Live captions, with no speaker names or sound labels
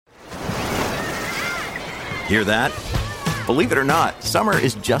Hear that? Believe it or not, summer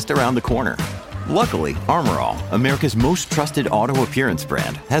is just around the corner. Luckily, Armor All, America's most trusted auto appearance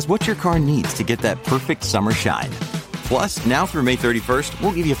brand, has what your car needs to get that perfect summer shine. Plus, now through May 31st,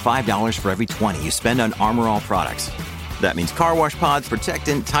 we'll give you $5 for every $20 you spend on Armor All products. That means car wash pods,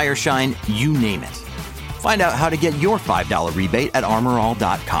 protectant, tire shine, you name it. Find out how to get your $5 rebate at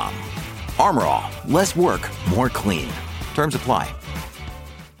armorall.com. Armor All, less work, more clean. Terms apply.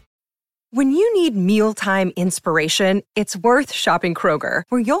 When you need mealtime inspiration, it's worth shopping Kroger,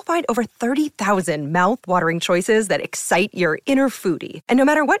 where you'll find over 30,000 mouth-watering choices that excite your inner foodie. And no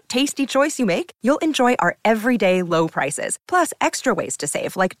matter what tasty choice you make, you'll enjoy our everyday low prices, plus extra ways to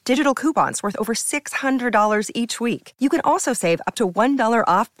save, like digital coupons worth over $600 each week. You can also save up to $1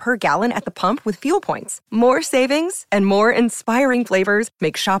 off per gallon at the pump with fuel points. More savings and more inspiring flavors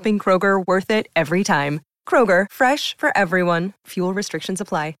make shopping Kroger worth it every time. Kroger, fresh for everyone. Fuel restrictions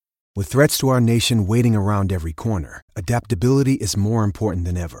apply. With threats to our nation waiting around every corner, adaptability is more important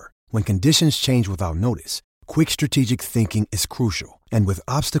than ever. When conditions change without notice, quick strategic thinking is crucial. And with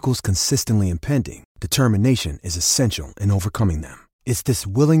obstacles consistently impending, determination is essential in overcoming them. It's this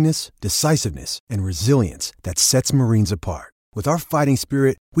willingness, decisiveness, and resilience that sets Marines apart. With our fighting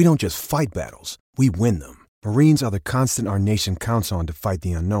spirit, we don't just fight battles, we win them. Marines are the constant our nation counts on to fight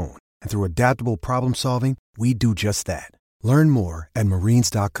the unknown. And through adaptable problem solving, we do just that. Learn more at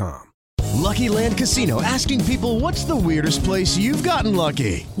marines.com. Lucky Land Casino, asking people, what's the weirdest place you've gotten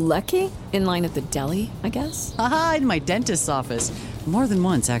lucky? Lucky? In line at the deli, I guess? Aha, in my dentist's office. More than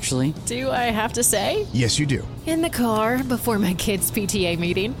once, actually. Do I have to say? Yes, you do. In the car before my kids' PTA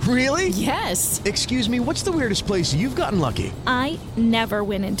meeting. Really? Yes. Excuse me, what's the weirdest place you've gotten lucky? I never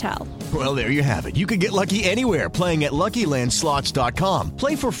win and tell. Well, there you have it. You can get lucky anywhere, playing at LuckyLandSlots.com.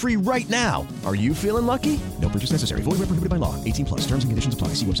 Play for free right now. Are you feeling lucky? No purchase necessary. Void where prohibited by law. 18 plus. Terms and conditions apply.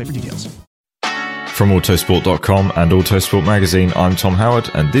 See website for details. From Autosport.com and Autosport Magazine, I'm Tom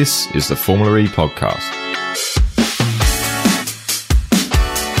Howard, and this is the Formula E podcast.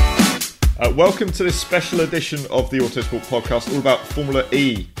 Welcome to this special edition of the Autosport podcast, all about Formula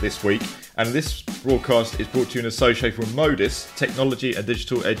E this week. And this broadcast is brought to you in association with Modis, technology and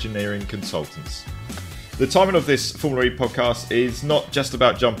digital engineering consultants. The timing of this Formula E podcast is not just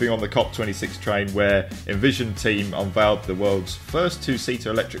about jumping on the COP26 train, where Envision team unveiled the world's first two-seater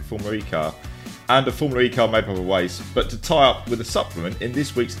electric Formula E car and a Formula E car made up of waste, but to tie up with a supplement in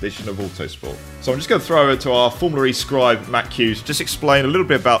this week's edition of Autosport. So I'm just going to throw over to our Formula E scribe, Matt Hughes, just explain a little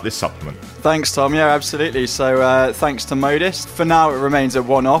bit about this supplement. Thanks, Tom. Yeah, absolutely. So thanks to Modis. For now, it remains a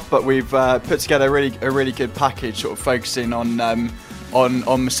one-off, but we've put together a really good package, sort of focusing on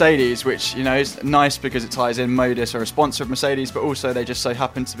Mercedes, which, you know, is nice because it ties in. Modis are a sponsor of Mercedes, but also they just so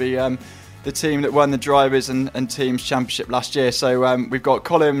happen to be the team that won the Drivers and Teams Championship last year. So we've got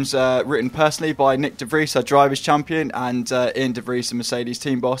columns written personally by Nick De Vries, our Drivers Champion, and Ian De Vries, the Mercedes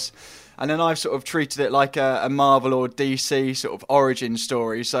team boss. And then I've sort of treated it like a Marvel or DC sort of origin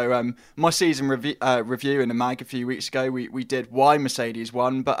story. So my season review in the mag a few weeks ago, we did why Mercedes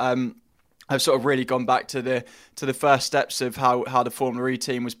won, but I've sort of really gone back to the first steps of how the Formula E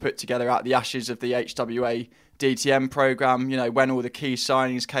team was put together out the ashes of the HWA DTM program. You know, when all the key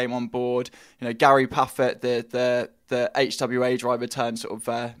signings came on board. You know, Gary Paffett, the HWA driver turned sort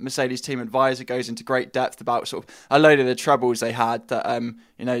of Mercedes team advisor, goes into great depth about sort of a load of the troubles they had that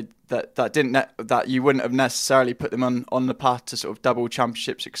you know that you wouldn't have necessarily put them on the path to sort of double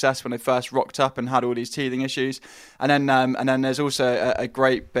championship success when they first rocked up and had all these teething issues. And then there's also a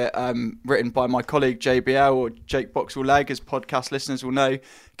great bit written by my colleague JBL, or Jake Boxall Leg, as podcast listeners will know,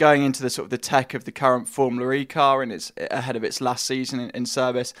 going into the sort of the tech of the current Formula E car and it's ahead of its last season in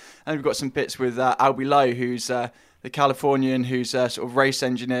service. And we've got some bits with Albie Lowe, who's the Californian, who's sort of race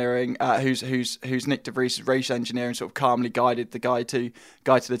engineering, who's Nick De Vries' race engineering, sort of calmly guided the guy to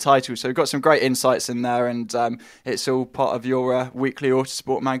the title. So we've got some great insights in there, and it's all part of your weekly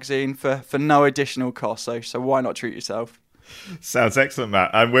Autosport magazine for no additional cost. So why not treat yourself? Sounds excellent, Matt.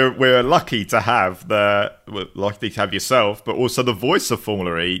 And we're lucky to have yourself, but also the voice of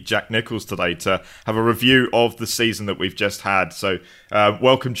Formula E, Jack Nicholls, today to have a review of the season that we've just had. So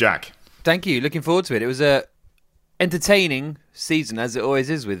welcome, Jack. Thank you. Looking forward to it. It was a entertaining season, as it always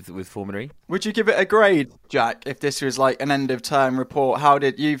is with Formula E. Would you give it a grade, Jack, if this was like an end of term report? How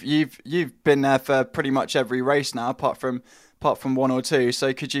did you've been there for pretty much every race now, apart from one or two?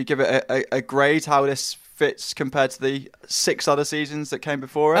 So could you give it a grade? How this fits compared to the 6 other seasons that came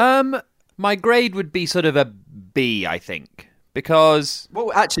before it? My grade would be sort of a B, I think. Because...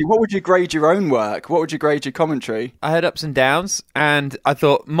 Well, actually, what would you grade your own work? What would you grade your commentary? I had ups and downs, and I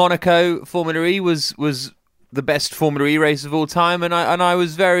thought Monaco Formula E was the best Formula E race of all time, and I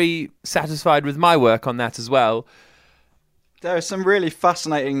was very satisfied with my work on that as well. There are some really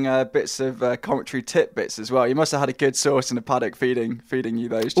fascinating bits of commentary tidbits as well. You must have had a good source in the paddock feeding you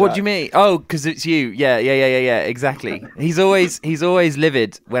those. Jack. What do you mean? Oh, because it's you. Yeah. Exactly. He's always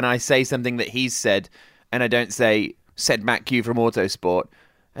livid when I say something that he's said, and I don't say said Matt Q from Autosport,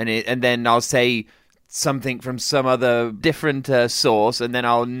 and then I'll say something from some other different source, and then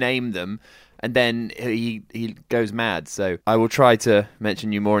I'll name them. And then he goes mad. So I will try to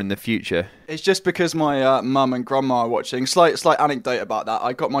mention you more in the future. It's just because my mum and grandma are watching. Slight anecdote about that.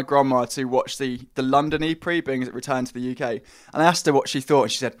 I got my grandma to watch the London E-Prix, being as it returned to the UK. And I asked her what she thought.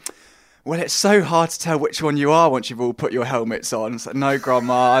 And she said, well, it's so hard to tell which one you are once you've all put your helmets on. It's like, no,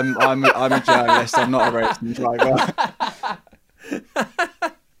 grandma, I'm a journalist. I'm not a racing driver.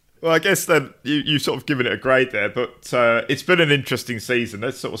 Well, I guess then you've sort of given it a grade there, but it's been an interesting season.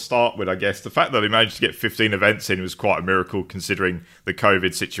 Let's sort of start with, I guess, the fact that they managed to get 15 events in was quite a miracle considering the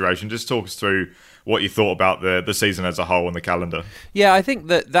COVID situation. Just talk us through what you thought about the season as a whole and the calendar. Yeah, I think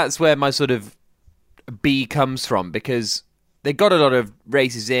that's where my sort of B comes from, because they got a lot of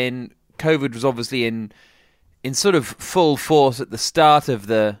races in. COVID was obviously in sort of full force at the start of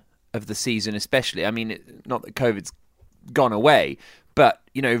the season, especially. I mean, not that COVID's gone away, but,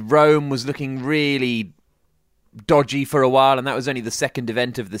 you know, Rome was looking really dodgy for a while, and that was only the second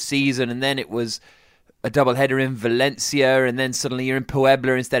event of the season, and then it was a double-header in Valencia, and then suddenly you're in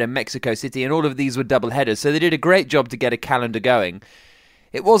Puebla instead of Mexico City, and all of these were double-headers. So they did a great job to get a calendar going.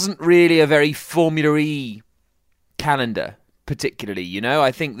 It wasn't really a very Formula E calendar, particularly, you know.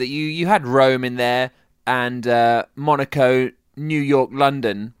 I think that you had Rome in there, and Monaco, New York,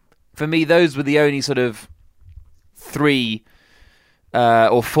 London. For me, those were the only sort of three...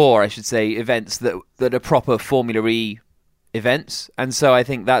 or four, I should say, events that are proper Formula E events, and so I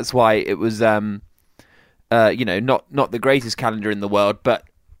think that's why it was, not the greatest calendar in the world, but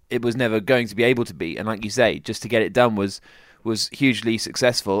it was never going to be able to be. And like you say, just to get it done was hugely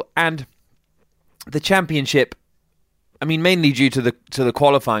successful. And the championship, I mean, mainly due to the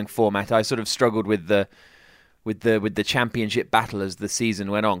qualifying format, I sort of struggled with the championship battle as the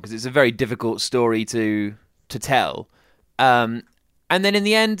season went on, because it's a very difficult story to tell. And then in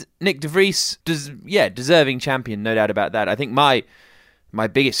the end, Nick de Vries, deserving champion, no doubt about that. I think my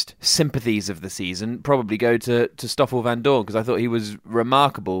biggest sympathies of the season probably go to Stoffel Vandoorne, because I thought he was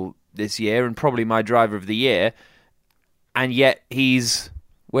remarkable this year and probably my driver of the year. And yet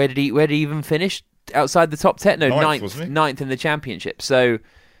where did he even finish? Outside the top 10? No, ninth in the championship. So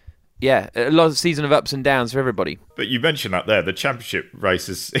yeah, a lot of season of ups and downs for everybody. But you mentioned that there, the championship race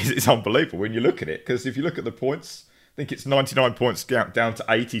is unbelievable when you look at it, because if you look at the points, I think it's 99 points down to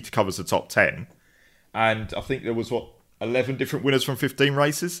 80 to cover the top 10. And I think there was, 11 different winners from 15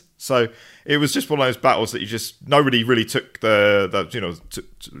 races. So it was just one of those battles that nobody really took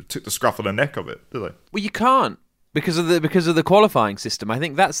took the scruff of the neck of it, did they? Well, you can't because of the qualifying system. I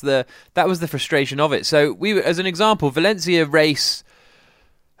think that was the frustration of it. So as an example, Valencia race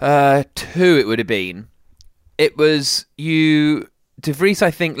 2, it would have been. It was De Vries,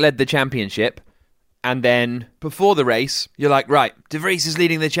 I think, led the championship. And then before the race, you're like, right, De Vries is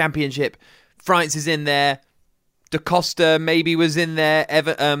leading the championship. France is in there. Da Costa maybe was in there.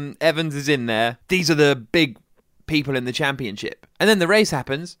 Evans is in there. These are the big people in the championship. And then the race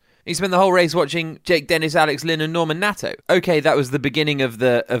happens. You spend the whole race watching Jake Dennis, Alex Lynn, and Norman Nato. Okay, that was the beginning of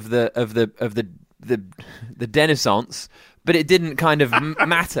the Denisance, but it didn't kind of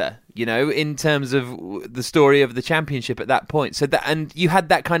matter, you know, in terms of the story of the championship at that point. So and you had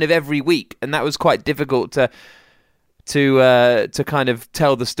that kind of every week, and that was quite difficult to kind of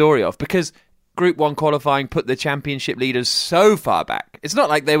tell the story of, because Group 1 qualifying put the championship leaders so far back. It's not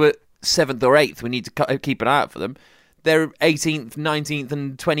like they were 7th or 8th. We need to keep an eye out for them. They're 18th, 19th,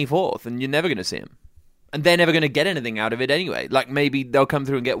 and 24th, and you're never going to see them. And they're never going to get anything out of it anyway. Like, maybe they'll come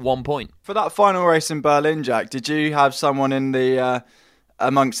through and get 1 point. For that final race in Berlin, Jack, did you have someone in the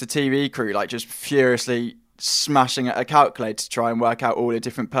amongst the TV crew, like, just furiously smashing a calculator to try and work out all the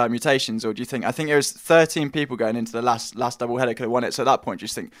different permutations? Or do you think, I think there was 13 people going into the last double header could have won it. So at that point, do you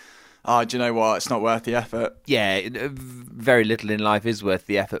think, do you know what? It's not worth the effort. Yeah, very little in life is worth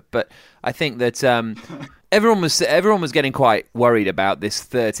the effort. But I think that everyone was getting quite worried about this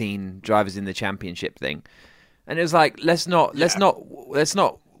 13 drivers in the championship thing, and it was like, let's not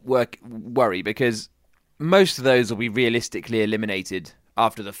worry, because most of those will be realistically eliminated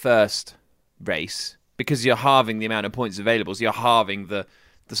after the first race, because you're halving the amount of points available, so you're halving the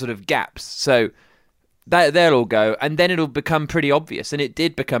sort of gaps. So they'll all go, and then it'll become pretty obvious, and it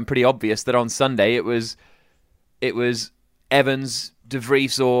did become pretty obvious that on Sunday it was Evans, De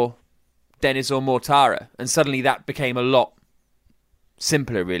Vries, or Dennis or Mortara, and suddenly that became a lot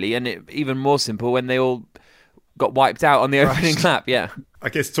simpler, really, and even more simple when they all got wiped out on the opening lap. Yeah, I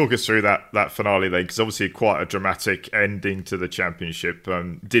guess talk us through that finale then, because obviously quite a dramatic ending to the championship.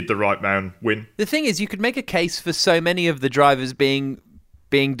 Did the right man win? The thing is, you could make a case for so many of the drivers being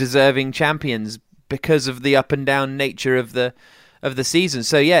deserving champions because of the up and down nature of the season.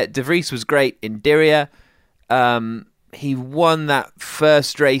 So yeah, De Vries was great in Diriyah. He won that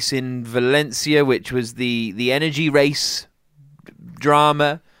first race in Valencia, which was the energy race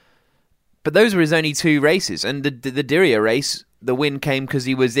drama. But those were his only 2 races. And the Diriyah race, the win came because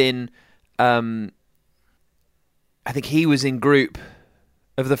he was in... I think he was in group...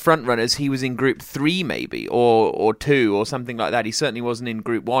 Of the front runners, he was in group 3 maybe, or 2, or something like that. He certainly wasn't in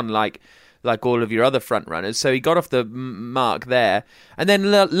group 1 like all of your other front runners. So he got off the mark there. And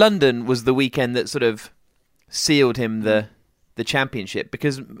then London was the weekend that sort of sealed him the championship,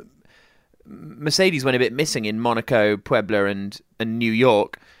 because Mercedes went a bit missing in Monaco, Puebla and New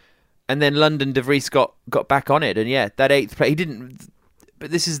York, and then London, De Vries got back on it, and yeah, that 8th place, he didn't,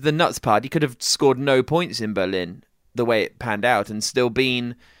 but this is the nuts part, he could have scored no points in Berlin the way it panned out and still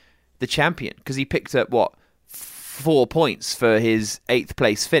been the champion, because he picked up 4 points for his 8th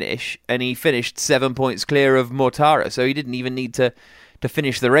place finish, and he finished 7 points clear of Mortara, so he didn't even need to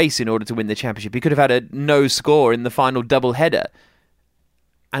finish the race in order to win the championship. He could have had a no score in the final double header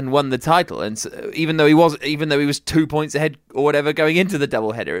and won the title. And so, even though he was 2 points ahead or whatever going into the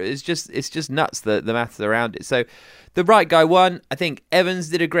double header, it's just nuts, the maths around it. So the right guy won. I think Evans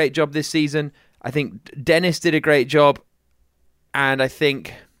did a great job this season. I think Dennis did a great job, and I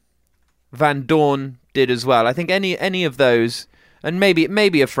think Van Dorn did as well. I think any of those, and maybe a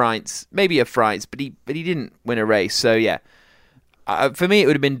Freitz, but he didn't win a race. So yeah. For me, it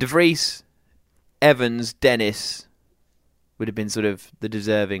would have been De Vries, Evans, Dennis would have been sort of the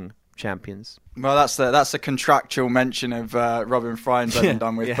deserving champions. Well, that's a contractual mention of Robin Freins I've been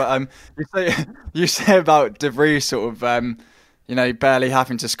done with. Yeah. But you say about De Vries sort of barely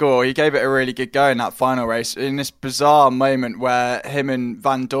having to score. He gave it a really good go in that final race in this bizarre moment where him and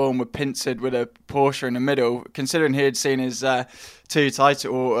Van Dorn were pincered with a Porsche in the middle, considering he had seen his 3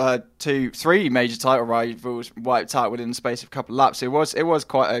 major title rivals wiped out within the space of a couple of laps. It was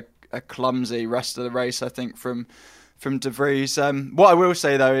quite a clumsy rest of the race, I think, from De Vries. What I will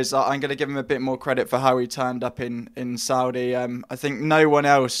say though is I'm going to give him a bit more credit for how he turned up in Saudi. I think no one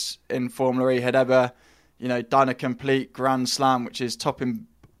else in Formula E had ever done a complete Grand Slam, which is topping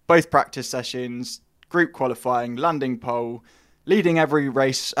both practice sessions, group qualifying, landing pole, leading every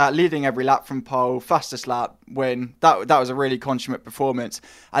race, leading every lap from pole, fastest lap, win. That was a really consummate performance.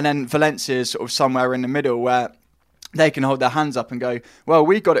 And then Valencia is sort of somewhere in the middle where they can hold their hands up and go, well,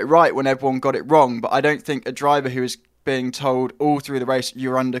 we got it right when everyone got it wrong. But I don't think a driver who is being told all through the race,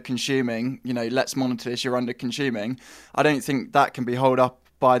 you're under consuming, let's monitor this, you're under consuming. I don't think that can be held up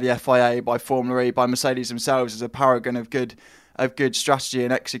by the FIA, by Formula E, by Mercedes themselves as a paragon of good strategy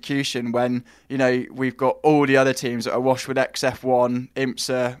and execution when, we've got all the other teams that are washed with XF1,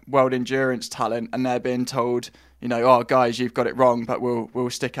 IMSA, World Endurance talent, and they're being told, oh guys, you've got it wrong, but we'll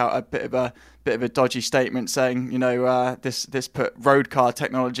stick out a bit of a dodgy statement saying, this put road car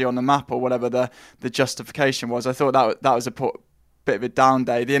technology on the map or whatever the justification was. I thought that was a bit of a down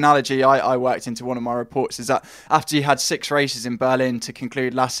day. The analogy I worked into one of my reports is that after you had 6 races in Berlin to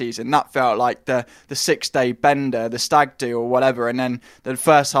conclude last season, that felt like the 6-day bender, the stag do or whatever, and then the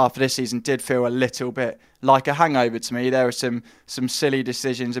first half of this season did feel a little bit like a hangover to me. There were some silly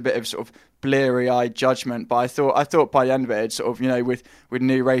decisions, a bit of sort of bleary-eyed judgment, but I thought by the end of it, sort of, with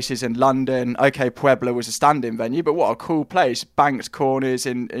new races in London, okay, Puebla was a stand-in venue, but what a cool place, banked corners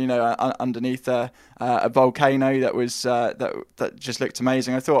in, underneath a volcano that was that just looked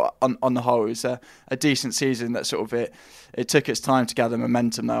amazing. I thought on the whole it was a decent season that sort of it took its time to gather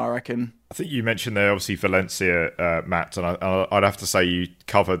momentum though, I reckon. I think you mentioned there obviously Valencia, Matt, and I'd have to say you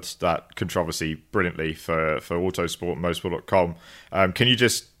covered that controversy brilliantly for Autosport and Motorsport.com. Can you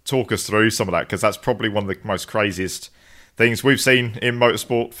just talk us through some of that, because that's probably one of the most craziest things we've seen in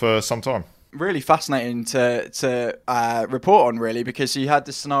motorsport for some time. Really fascinating to report on, really, because you had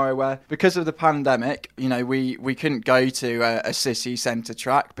this scenario where, because of the pandemic, we couldn't go to a city centre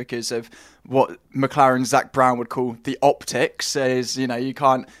track because of what McLaren's Zach Brown would call the optics. Is you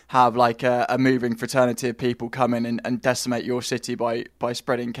can't have like a moving fraternity of people come in and decimate your city by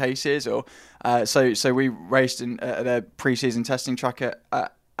spreading cases, or so we raced at a pre-season testing track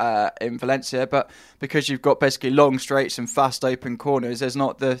in Valencia, but because you've got basically long straights and fast open corners, there's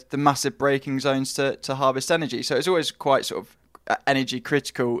not the massive braking zones to harvest energy. So it's always quite sort of energy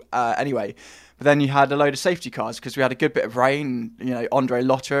critical anyway. But then you had a load of safety cars because we had a good bit of rain. You know, Andre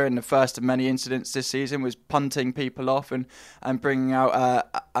Lotter, in the first of many incidents this season, was punting people off and bringing out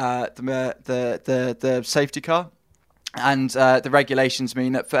the safety car. And the regulations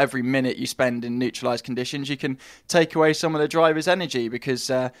mean that for every minute you spend in neutralised conditions, you can take away some of the driver's energy because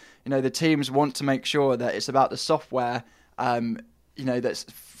the teams want to make sure that it's about the software. That's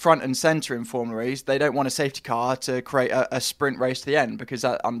front and centre in Formula E. They don't want a safety car to create a sprint race to the end because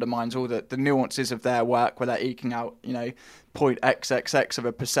that undermines all the nuances of their work where they're eking out, 0.xxx of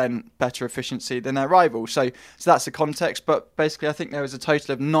a percent better efficiency than their rival. So that's the context. But basically, I think there was a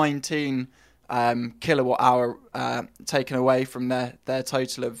total of 19 kilowatt hour taken away from their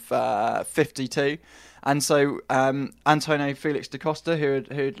total of 52. And so Antonio Felix da Costa, who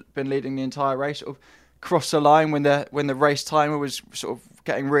had been leading the entire race, sort of crossed the line when the race timer was sort of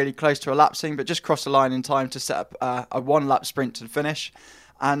getting really close to elapsing, but just crossed the line in time to set up a one-lap sprint to the finish.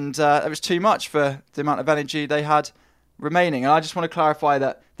 And it was too much for the amount of energy they had remaining. And I just want to clarify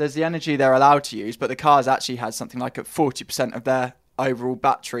that there's the energy they're allowed to use, but the cars actually had something like 40% of their overall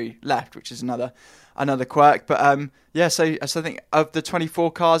battery left, which is another quirk. But so I think of the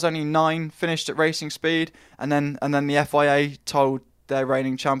 24 cars, only 9 finished at racing speed, and then the FIA told their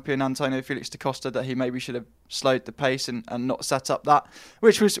reigning champion Antonio Felix da Costa that he maybe should have slowed the pace and not set up that,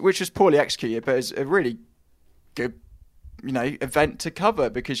 which was poorly executed, but it's a really good event to cover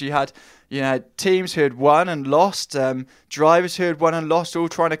because you had teams who had won and lost, drivers who had won and lost, all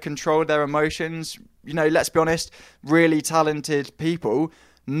trying to control their emotions. Let's be honest, really talented people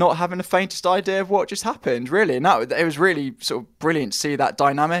not having the faintest idea of what just happened, really. And it was really sort of brilliant to see that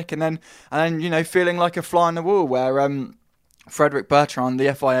dynamic, and then feeling like a fly on the wall where Frederick Bertrand,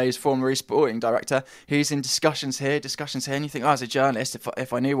 the FIA's former sporting director, he's in discussions here, and you think, as a journalist,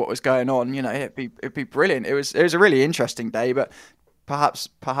 if I knew what was going on, it'd be brilliant. It was a really interesting day, but perhaps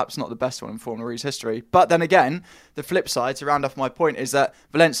not the best one in Formula E's history. But then again, the flip side, to round off my point, is that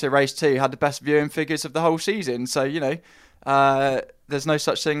Valencia Race 2 had the best viewing figures of the whole season. So, there's no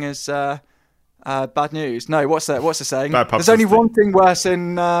such thing as bad news. No, what's the saying? There's only one thing worse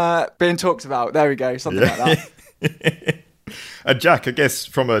than being talked about. There we go, something like that. And Jack, I guess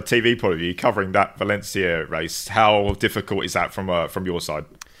from a TV point of view, covering that Valencia race, how difficult is that from your side?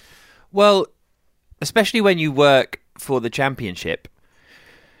 Well, especially when you work for the championship,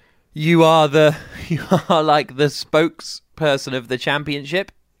 you are like the spokesperson of the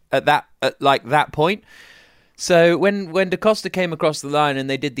championship at that point. So when da Costa came across the line and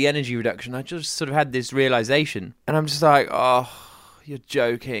they did the energy reduction, I just sort of had this realization, and I'm just like, oh, you're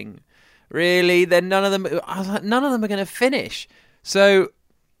joking. Really? Then none of them are going to finish. So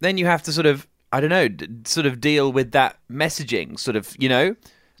then you have to sort of, I don't know, deal with that messaging.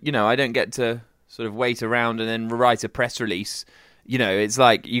 I don't get to sort of wait around and then write a press release. It's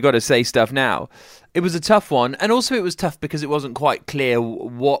like you got to say stuff now. It was a tough one, and also it was tough because it wasn't quite clear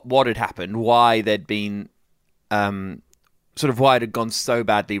what had happened, why there'd been why it had gone so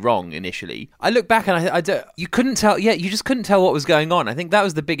badly wrong initially. I look back and you couldn't tell. Yeah, you just couldn't tell what was going on. I think that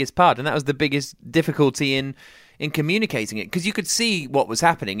was the biggest part, and that was the biggest difficulty in communicating it, because you could see what was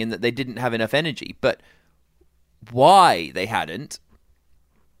happening in that they didn't have enough energy, but why they hadn't,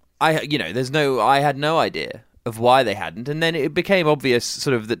 I had no idea of why they hadn't, and then it became obvious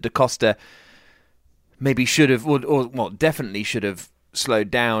sort of that da Costa maybe should have, or definitely should have slowed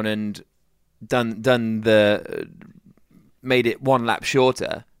down and made it one lap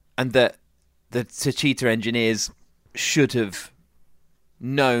shorter, and that the Techeetah engineers should have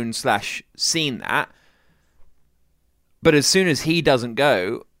known / seen that. But as soon as he doesn't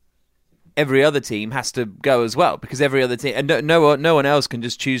go, every other team has to go as well, because every other team, and no one else can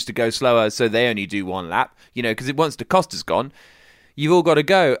just choose to go slower, so they only do one lap, because once da Costa's gone, you've all got to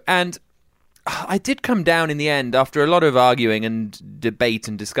go. And I did come down in the end, after a lot of arguing and debate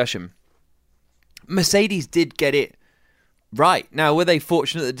and discussion. Mercedes did get it right. Now, were they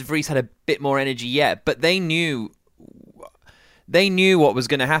fortunate that De Vries had a bit more energy? Yeah, but they knew what was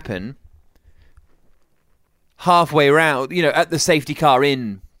going to happen halfway around, at the safety car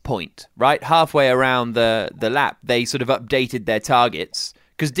in point, right? Halfway around the lap, they sort of updated their targets,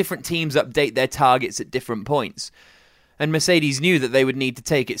 because different teams update their targets at different points. And Mercedes knew that they would need to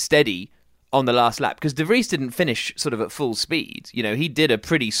take it steady on the last lap, because De Vries didn't finish sort of at full speed. He did a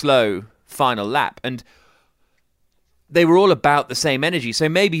pretty slow final lap, and they were all about the same energy. So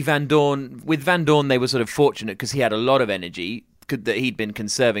maybe Van Dorn they were sort of fortunate because he had a lot of energy that he'd been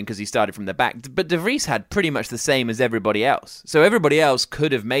conserving because he started from the back. But De Vries had pretty much the same as everybody else. So everybody else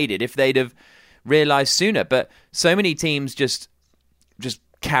could have made it if they'd have realised sooner. But so many teams just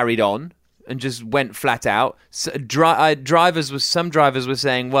carried on and just went flat out. So, some drivers were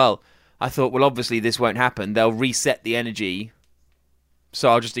saying, well, I thought, well, obviously this won't happen. They'll reset the energy, so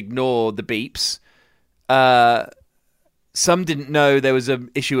I'll just ignore the beeps. Some didn't know there was an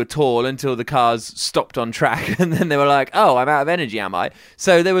issue at all until the cars stopped on track, and then they were like, oh, I'm out of energy, am I?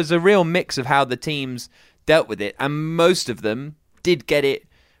 So there was a real mix of how the teams dealt with it, and most of them did get it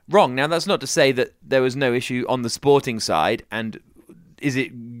wrong. Now, that's not to say that there was no issue on the sporting side, and is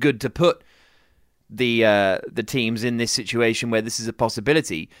it good to put the teams in this situation where this is a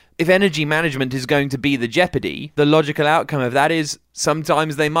possibility? If energy management is going to be the jeopardy, the logical outcome of that is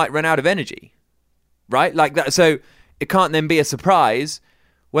sometimes they might run out of energy, right? Like that. So it can't then be a surprise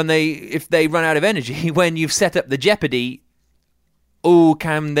if they run out of energy when you've set up the jeopardy. Oh,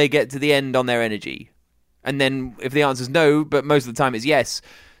 can they get to the end on their energy? And then if the answer is no, but most of the time it's yes.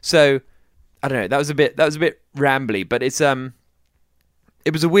 So I don't know. That was a bit rambly, but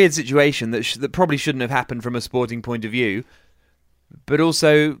it was a weird situation that probably shouldn't have happened from a sporting point of view. But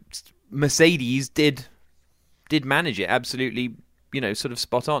also Mercedes did manage it absolutely, sort of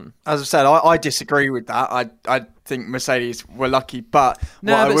spot on. As I said, I disagree with that. I think Mercedes were lucky, but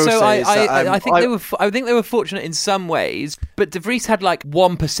I think they were fortunate in some ways. But De Vries had like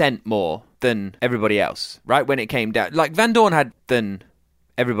 1% more than everybody else, right? When it came down, like Van Dorn had than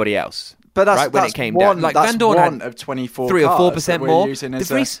everybody else. But that's, right, when that's it came one, down. Like that's Van Dorn one had of 24 3 or cars 4% more. Using De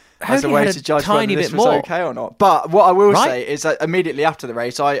Vries as a way had to judge tiny whether this bit was more. okay or not. But what I will say is that immediately after the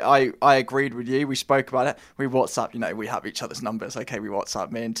race, I agreed with you. We spoke about it. We WhatsApp. We have each other's numbers. Okay, we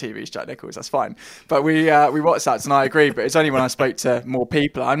WhatsApp. Me and TV's Jack Nicholls. That's fine. But we WhatsApped, and I agreed. But it's only when I spoke to more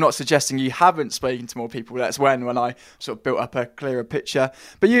people. I'm not suggesting you haven't spoken to more people. That's when I sort of built up a clearer picture.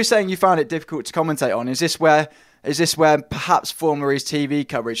 But you saying you found it difficult to commentate on. Is this where perhaps Formula E's TV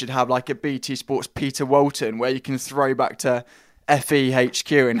coverage should have like a BT Sports Peter Walton, where you can throw back to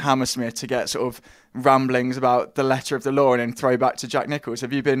FEHQ in Hammersmith to get sort of ramblings about the letter of the law, and then throw back to Jack Nicholls?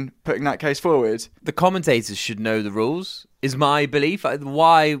 Have you been putting that case forward? The commentators should know the rules, is my belief.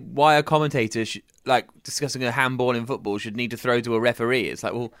 Why a commentator, like discussing a handball in football, should need to throw to a referee? It's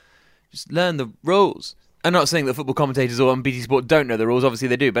like, well, just learn the rules. I'm not saying that football commentators or on BT Sport don't know the rules. Obviously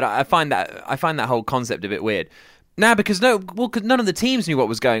they do, but I find that whole concept a bit weird. Now, because none of the teams knew what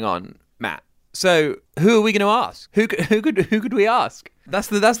was going on, Matt. So who are we going to ask? Who could we ask? That's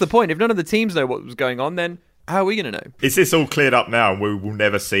the point. If none of the teams know what was going on, then how are we going to know? Is this all cleared up now, and we will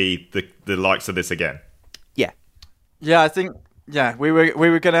never see the likes of this again? Yeah, I think. Yeah, we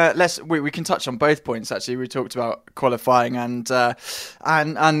were gonna we can touch on both points actually. We talked about qualifying and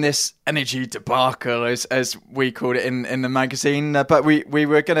this energy debacle as we called it in the magazine. But we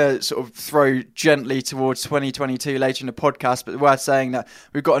were gonna sort of throw gently towards 2022 later in the podcast. But worth saying that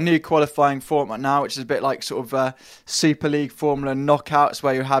we've got a new qualifying format now, which is a bit like sort of Super League Formula knockouts,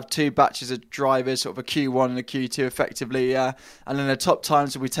 where you have two batches of drivers, sort of a Q1 and a Q2 effectively, and then the top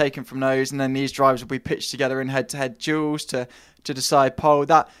times will be taken from those, and then these drivers will be pitched together in head-to-head duels to decide pole.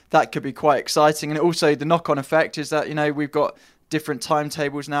 That could be quite exciting. And also the knock-on effect is that we've got different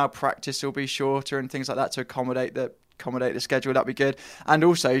timetables now. Practice will be shorter and things like that to accommodate the schedule. That'd be good. And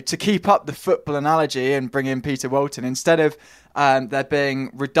also to keep up the football analogy and bring in Peter Walton, instead of there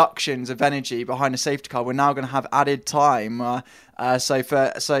being reductions of energy behind a safety car, we're now going to have added time. So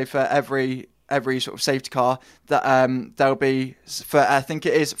for every sort of safety car that there'll be, I think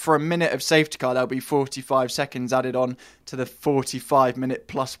it is for a minute of safety car, there'll be 45 seconds added on to the 45 minute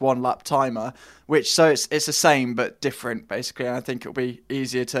plus 1 lap timer, which so it's the same but different basically. And I think it'll be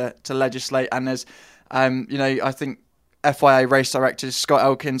easier to legislate. And there's I think FIA race director Scott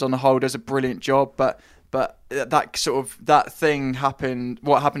Elkins on the whole does a brilliant job, but that thing happened.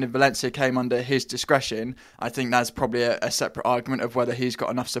 What happened in Valencia came under his discretion. I think that's probably a separate argument of whether he's got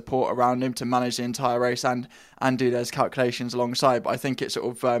enough support around him to manage the entire race and do those calculations alongside. But I think it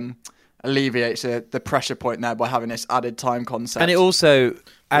sort of alleviates the pressure point there by having this added time concept. And it also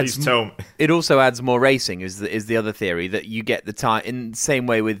adds more racing. Is the other theory that you get the time in the same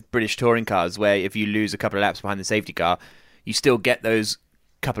way with British touring cars, where if you lose a couple of laps behind the safety car, you still get those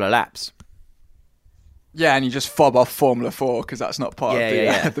couple of laps. Yeah, and you just fob off Formula 4 because that's not part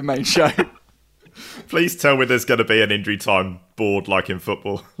of the main show. Please tell me there's going to be an injury time board like in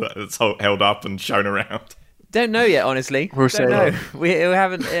football that's held up and shown around. Don't know yet, honestly. We'll see. We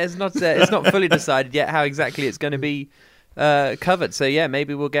haven't. It's not fully decided yet how exactly it's going to be covered. So yeah,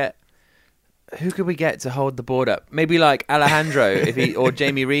 maybe we'll get. Who could we get to hold the board up? Maybe like Alejandro or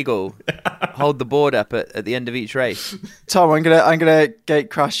Jamie Regal hold the board up at the end of each race. Tom, I'm gonna gate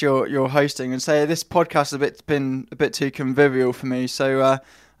crash your hosting and say this podcast has been a bit too convivial for me. So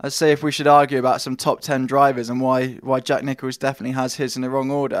I'd say if we should argue about some top 10 drivers and why Jack Nicholls definitely has his in the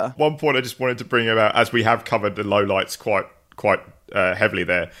wrong order. One point I just wanted to bring about, as we have covered the lowlights quite heavily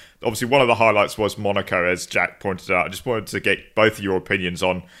there. Obviously, one of the highlights was Monaco, as Jack pointed out. I just wanted to get both of your opinions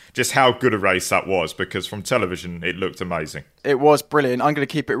on just how good a race that was, because from television it looked amazing. It was brilliant. I'm going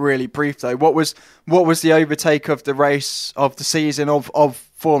to keep it really brief though. What was the overtake of the race of the season of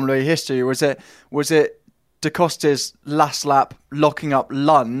Formula E history? Was it Da Costa's last lap locking up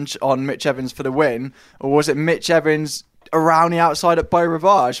lunge on Mitch Evans for the win, or was it Mitch Evans around the outside at Beau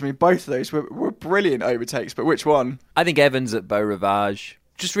Rivage? I mean, both of those were brilliant overtakes, but which one? I think Evans at Beau Rivage.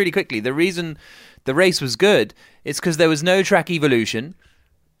 Just really quickly, the reason the race was good is because there was no track evolution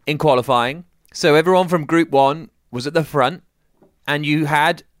in qualifying. So everyone from Group 1 was at the front, and you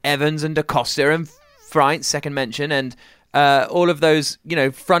had Evans and Da Costa and Freins, second mention, and all of those,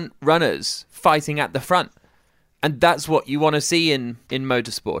 front runners fighting at the front. And that's what you want to see in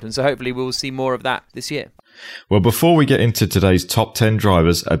motorsport. And so hopefully we'll see more of that this year. Well, before we get into today's top 10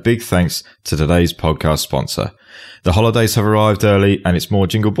 drivers, a big thanks to today's podcast sponsor. The holidays have arrived early, and it's more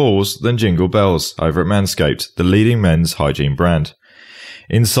jingle balls than jingle bells over at Manscaped, the leading men's hygiene brand.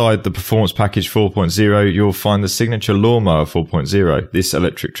 Inside the Performance Package 4.0, you'll find the signature Lawnmower 4.0. This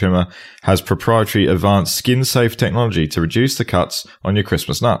electric trimmer has proprietary advanced skin-safe technology to reduce the cuts on your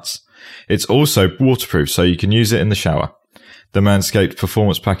Christmas nuts. It's also waterproof, so you can use it in the shower. The Manscaped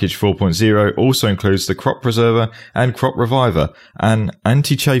Performance Package 4.0 also includes the Crop Preserver and Crop Reviver, an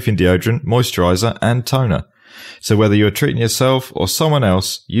anti-chafing deodorant, moisturizer and toner. So whether you're treating yourself or someone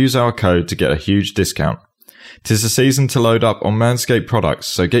else, use our code to get a huge discount. 'Tis the season to load up on Manscaped products,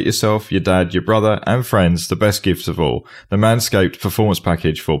 so get yourself, your dad, your brother and friends the best gifts of all, the Manscaped Performance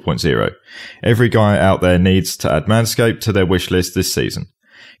Package 4.0. Every guy out there needs to add Manscaped to their wish list this season.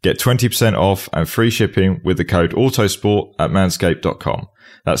 Get 20% off and free shipping with the code AUTOSPORT at manscaped.com.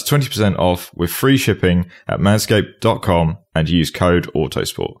 That's 20% off with free shipping at manscaped.com and use code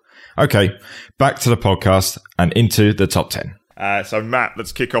AUTOSPORT. Okay, back to the podcast and into the top 10. So Matt,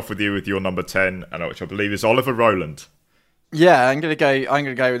 let's kick off with you with your number 10, which I believe is Oliver Rowland. Yeah, I'm gonna go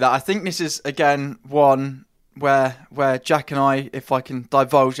with that. I think this is again one where Jack and I, if I can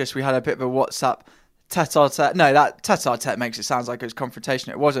divulge this, we had a bit of a WhatsApp tete-a-tete. No, that tete-a-tete makes it sound like it was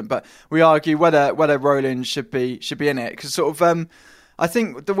confrontation. It wasn't, but we argue whether Rowland should be in it, because sort of I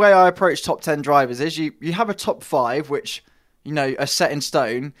think the way I approach top 10 drivers is you have a top 5 which are set in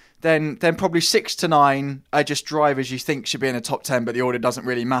stone. Then probably 6 to 9 are just drivers you think should be in a top 10, but the order doesn't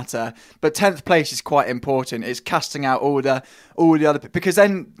really matter. But 10th place is quite important. It's casting out all the other, because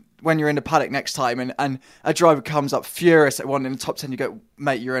then when you're in the paddock next time and a driver comes up furious at one in the top 10, you go,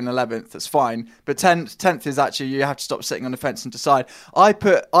 mate, you're in 11th, that's fine. But 10th is actually, you have to stop sitting on the fence and decide. I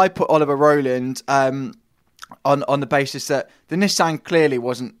put Oliver Rowland on the basis that the Nissan clearly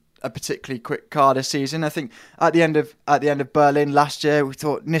wasn't a particularly quick car this season. I think at the end of Berlin last year, we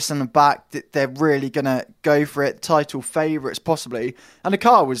thought Nissan are back. They're really gonna go for it, title favourites possibly. And the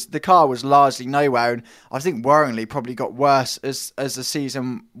car was largely nowhere, and I think worryingly probably got worse as the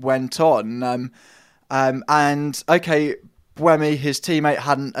season went on. And okay, Buemi, his teammate,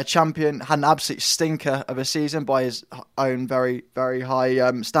 had an absolute stinker of a season by his own very, very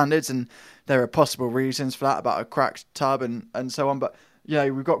high standards, and there are possible reasons for that, about a cracked tub and so on. But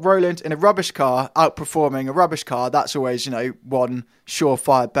we've got Rowland in a rubbish car, outperforming a rubbish car. That's always, one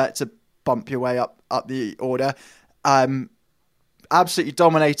surefire bet to bump your way up the order. Absolutely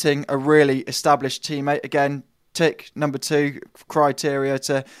dominating a really established teammate. Again, tick number 2 criteria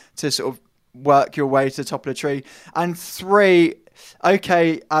to sort of work your way to the top of the tree. And 3,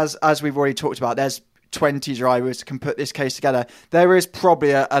 okay, as we've already talked about, there's 20 drivers that can put this case together. There is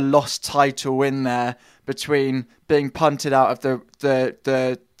probably a lost title in there between being punted out of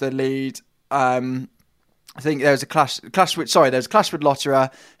the lead. I think there was a clash with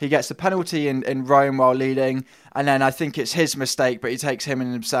Lotterer. He gets the penalty in Rome while leading, and then I think it's his mistake, but he takes him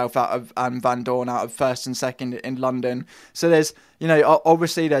and himself out of Van Dorn out of first and second in London. So there's,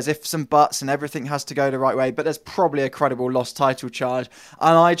 obviously there's ifs and buts, and everything has to go the right way, but there's probably a credible lost title charge,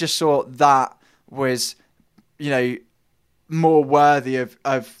 and I just thought that was, more worthy of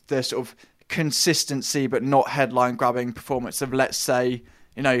the sort of consistency but not headline grabbing performance of, let's say,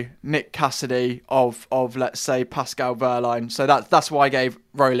 Nick Cassidy of let's say Pascal Wehrlein. So that's why I gave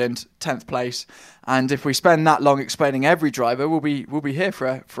Rowland 10th place. And if we spend that long explaining every driver, we'll be here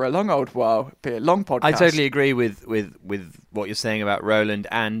for a long old while. Be a long podcast. I totally agree with what you're saying about Rowland,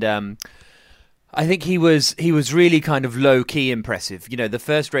 and I think he was really kind of low key impressive. The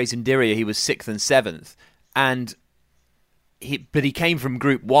first race in Diriyah he was 6th and 7th, and he came from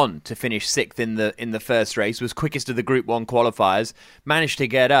Group 1 to finish 6th in the first race, was quickest of the Group 1 qualifiers, managed to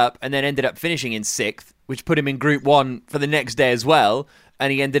get up, and then ended up finishing in 6th, which put him in Group 1 for the next day as well,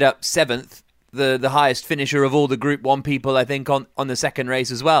 and he ended up 7th, the highest finisher of all the Group 1 people, I think, on the second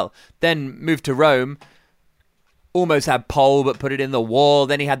race as well. Then moved to Rome, almost had pole, but put it in the wall,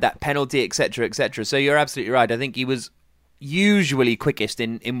 then he had that penalty, etc., etc. So you're absolutely right. I think he was usually quickest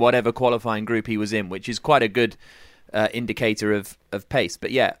in whatever qualifying group he was in, which is quite a good indicator of pace.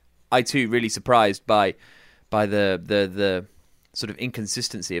 But yeah, I too really surprised by the sort of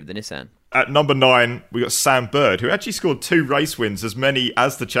inconsistency of the Nissan. At number 9, we got Sam Bird, who actually scored 2 race wins, as many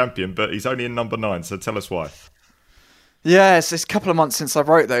as the champion, but he's only in number 9. So tell us why. Yeah, it's a couple of months since I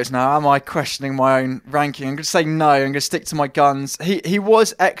wrote those now. Am I questioning my own ranking? I'm going to say no. I'm going to stick to my guns. He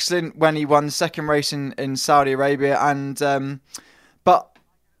was excellent when he won the second race in Saudi Arabia, and but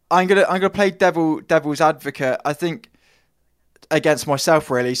I'm gonna play devil's advocate. I think against myself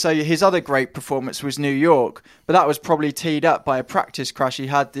really. So his other great performance was New York, but that was probably teed up by a practice crash he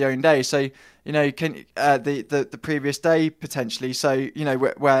had the own day. So the previous day potentially. So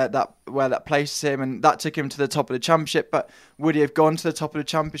where that places him, and that took him to the top of the championship. But would he have gone to the top of the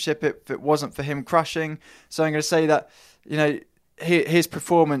championship if it wasn't for him crashing? So I'm going to say that his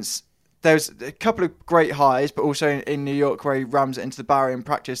performance. There's a couple of great highs, but also in New York where he rams it into the barrier in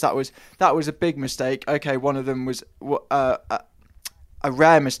practice. That was a big mistake. Okay, one of them was a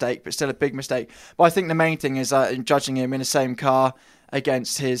rare mistake, but still a big mistake. But I think the main thing is in judging him in the same car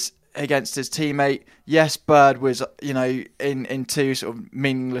against his teammate. Yes, Bird was in 2 sort of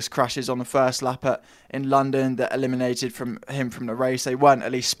meaningless crashes on the first lap in London that eliminated him from the race. They weren't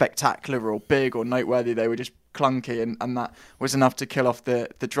at least spectacular or big or noteworthy. They were just clunky, and that was enough to kill off the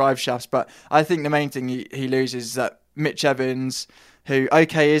drive shafts. But I think the main thing he loses is that Mitch Evans, who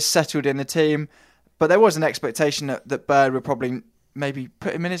is settled in the team, but there was an expectation that Bird would probably maybe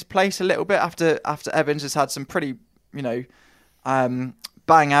put him in his place a little bit after Evans has had some pretty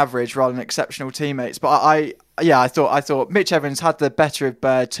bang average rather than exceptional teammates. But I thought Mitch Evans had the better of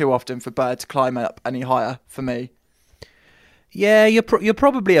Bird too often for Bird to climb up any higher for me. Yeah, you're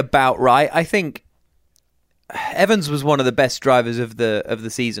probably about right. I think Evans was one of the best drivers of the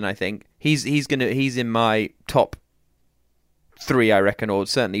season. I think he's in my top 3, I reckon, or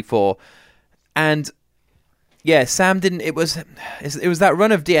certainly 4. And yeah, Sam didn't. It was that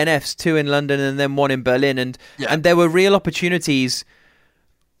run of DNFs, 2 in London and then 1 in Berlin, and there were real opportunities.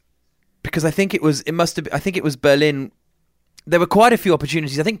 Because I think it was Berlin. There were quite a few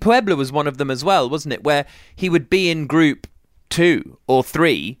opportunities. I think Puebla was one of them as well, wasn't it? Where he would be in Group 2 or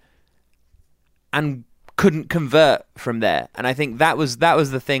 3 and couldn't convert from there. And I think that was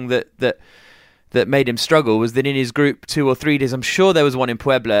the thing that made him struggle, was that in his Group 2 or 3 days, I'm sure there was one in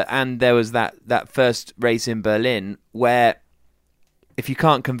Puebla, and there was that first race in Berlin where if you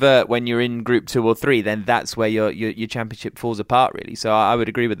can't convert when you're in Group 2 or 3, then that's where your championship falls apart, really. So I would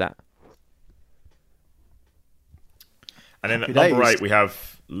agree with that. And then at number 8, we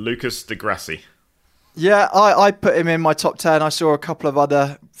have Lucas Di Grassi. Yeah, I put him in my top 10. I saw a couple of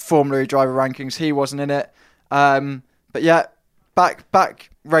other Formula E driver rankings. He wasn't in it. But yeah, back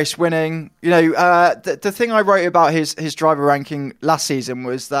race winning. The thing I wrote about his driver ranking last season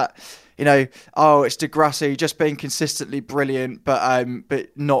was that, it's Di Grassi just being consistently brilliant, but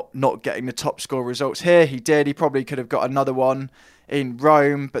not getting the top score results here. He did. He probably could have got another one in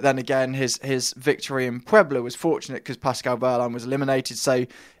Rome, but then again, his victory in Puebla was fortunate because Pascal Wehrlein was eliminated. So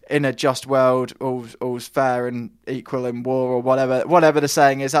in a just world, all's fair and equal in war, or whatever the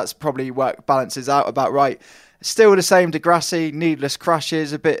saying is, that's probably balances out about right. Still the same Di Grassi, needless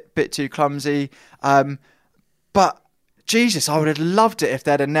crashes, a bit too clumsy. But Jesus, I would have loved it if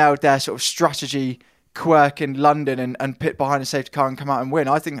they'd have nailed their sort of strategy quirk in London and pit behind a safety car and come out and win.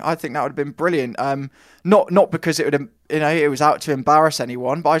 I think that would have been brilliant. Not because it would have, it was out to embarrass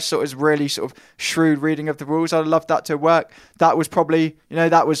anyone, but I just thought it was really sort of shrewd reading of the rules. I'd love that to work. That was probably,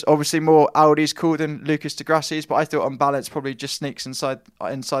 that was obviously more Audi's call than Lucas Di Grassi's, but I thought on balance probably just sneaks inside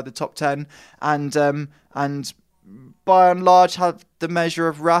the top 10 and by and large had the measure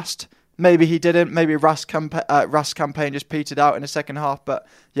of Rust. Maybe he didn't. Maybe Rust's campaign just petered out in the second half. But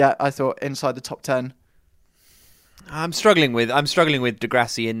yeah, I thought inside the top 10. I'm struggling with Di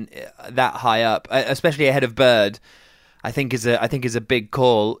Grassi in that high up, especially ahead of Bird. I think is a big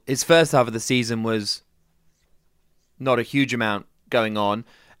call. His first half of the season was not a huge amount going on.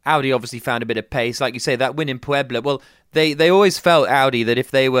 Audi obviously found a bit of pace, like you say. That win in Puebla. Well, they always felt, Audi, that if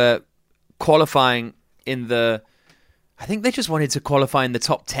they were qualifying in the, I think they just wanted to qualify in the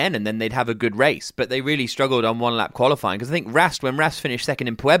top 10 and then they'd have a good race. But they really struggled on one lap qualifying, because I think when Rast finished second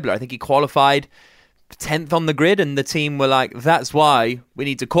in Puebla, I think he qualified 10th on the grid, and the team were like, that's why we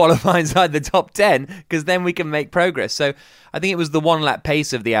need to qualify inside the top 10, because then we can make progress. So I think it was the one-lap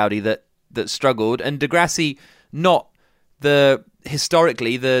pace of the Audi that struggled, and Di Grassi, not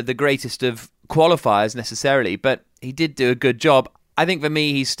historically the greatest of qualifiers necessarily, but he did do a good job. I think for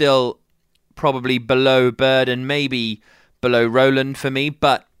me, he's still probably below Bird and maybe below Rowland for me,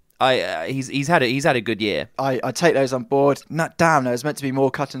 but he's had a good year. I take those on board. No, damn, there's meant to be more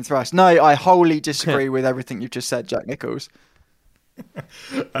cut and thrust. No, I wholly disagree with everything you've just said, Jack Nicholls.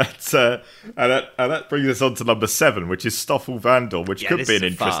 And that brings us on to number 7, which is Stoffel Vandoorne, which could be an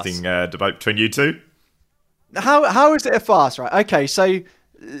interesting debate between you two. How is it a farce, right? Okay, so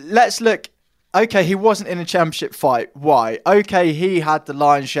let's look. Okay, he wasn't in a championship fight. Why? Okay, he had the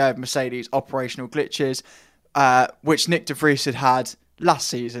lion's share of Mercedes operational glitches, which Nick de Vries had last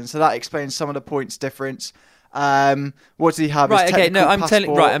season, so that explains some of the points difference. What does he have? Right, okay, no,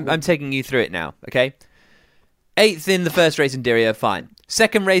 I'm taking you through it now, okay? 8th in the first race in Diriyah, fine.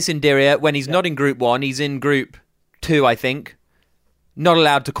 Second race in Diriyah, when he's not in Group 1, he's in Group 2, I think. Not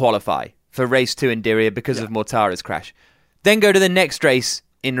allowed to qualify for race 2 in Diriyah because of Mortara's crash. Then go to the next race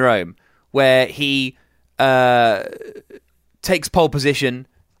in Rome, where he takes pole position,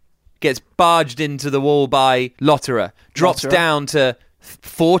 gets barged into the wall by Lotterer, drops down to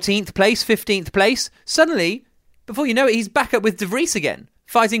 14th place, 15th place. Suddenly, before you know it, he's back up with De Vries again,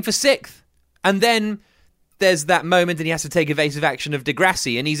 fighting for 6th. And then there's that moment and he has to take evasive action of Di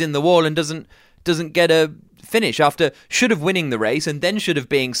Grassi, and he's in the wall and doesn't get a finish after should have winning the race and then should have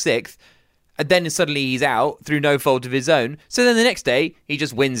being 6th. And then suddenly he's out through no fault of his own. So then the next day, he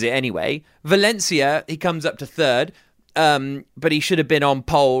just wins it anyway. Valencia, he comes up to 3rd. But he should have been on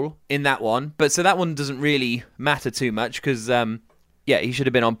pole in that one. But so that one doesn't really matter too much because, he should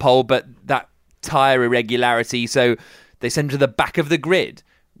have been on pole, but that tyre irregularity, so they sent him to the back of the grid,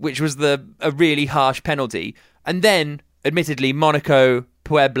 which was a really harsh penalty. And then, admittedly, Monaco,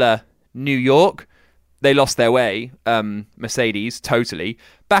 Puebla, New York, they lost their way, Mercedes, totally.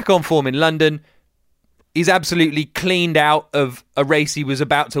 Back on form in London. He's absolutely cleaned out of a race he was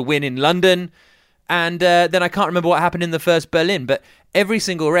about to win in London. And then I can't remember what happened in the first Berlin, but every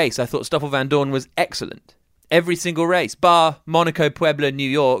single race I thought Stoffel Vandoorne was excellent. Every single race, bar Monaco, Puebla, New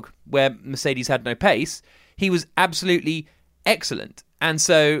York, where Mercedes had no pace, he was absolutely excellent. And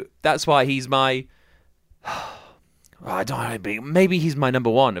so that's why he's my... I don't know, maybe he's my number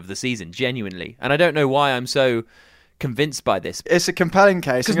 1 of the season, genuinely. And I don't know why I'm so convinced by this. It's a compelling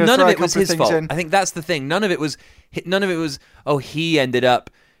case. Because none of it was his fault. I think that's the thing. None of it was, he ended up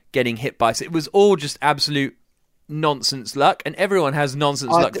getting hit by... It was all just absolute nonsense luck, and everyone has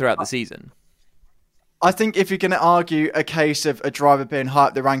nonsense luck throughout the season. I think if you're going to argue a case of a driver being high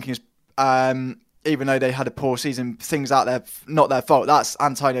up the rankings, even though they had a poor season, things out there not their fault, that's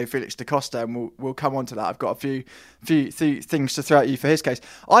Antonio Felix da Costa, and we'll come on to that. I've got a few things to throw at you for his case.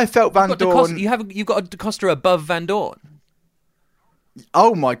 I felt Vandoorne... You've got a da Costa above Vandoorne.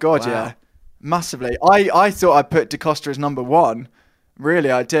 Oh my God, wow. Yeah, massively. I thought I'd put da Costa as number 1. Really,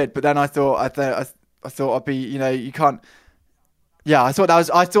 I did, but then I thought I'd be, you can't. Yeah, I thought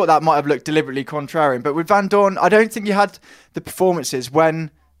that might have looked deliberately contrarian. But with Vandoorne, I don't think you had the performances when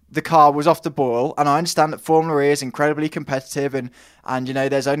the car was off the ball. And I understand that Formula E is incredibly competitive, and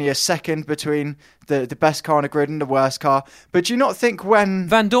there's only a second between the best car on the grid and the worst car. But do you not think when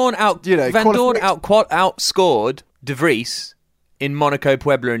Vandoorne outscored De Vries in Monaco,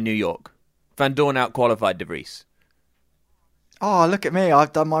 Puebla, and New York? Vandoorne outqualified De Vries. Oh, look at me.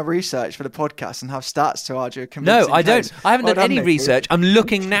 I've done my research for the podcast and have stats to argue a convincing No, I don't. case. I haven't done any research. I'm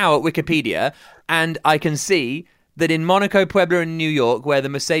looking now at Wikipedia, and I can see that in Monaco, Puebla, and New York, where the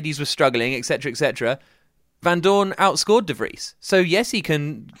Mercedes was struggling, etc., Vandoorne outscored De Vries. So yes, he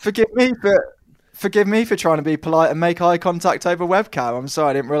can... Forgive me for trying to be polite and make eye contact over webcam. I'm sorry,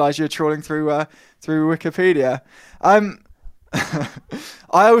 I didn't realise you were trawling through Wikipedia.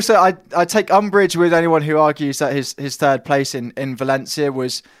 I take umbrage with anyone who argues that his 3rd place in Valencia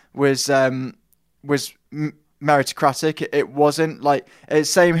was meritocratic. It wasn't. Like, it's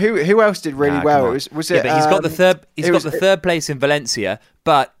saying who else did really well. But he's got the third. He's got the 3rd place in Valencia,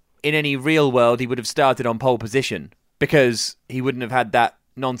 but in any real world, he would have started on pole position because he wouldn't have had that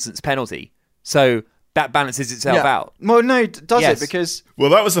nonsense penalty. So that balances itself out. Well, no, does it? Because... Well,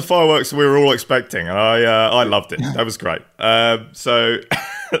 that was the fireworks we were all expecting, and I loved it. That was great. So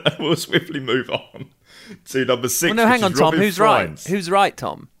we'll swiftly move on to number 6. Well, no, hang on, Tom. Who's right? Who's right,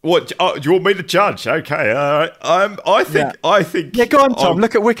 Tom? What? Oh, do you want me to judge? Okay. I think. Yeah, go on, Tom.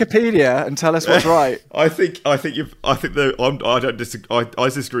 Look at Wikipedia and tell us what's right. I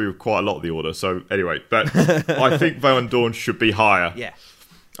disagree with quite a lot of the order. So anyway, but I think Vandoorne should be higher. Yeah.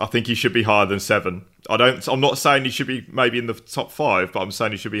 I think he should be higher than 7. I'm not saying he should be maybe in the top 5, but I'm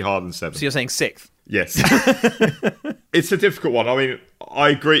saying he should be higher than 7. So you're saying 6th? Yes. It's a difficult one. I mean, I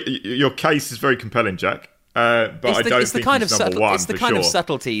agree. Your case is very compelling, Jack. But I don't think he's number 1. It's the kind of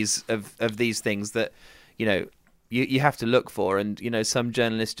subtleties of these things that, you have to look for, and some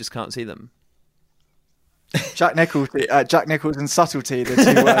journalists just can't see them. Jack Nicholls and subtlety, the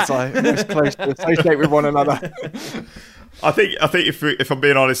two words I most close to associate with one another. I think if I'm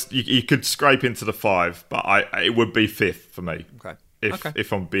being honest, you could scrape into the 5, but it would be 5th for me. Okay.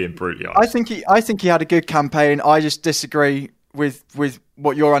 If I'm being brutally honest, I think he had a good campaign. I just disagree with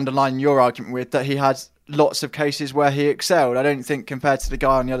what you're underlining your argument with, that he had lots of cases where he excelled. I don't think compared to the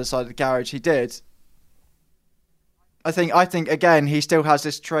guy on the other side of the garage he did. I think again he still has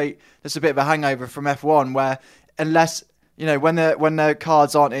this trait that's a bit of a hangover from F1, where unless when the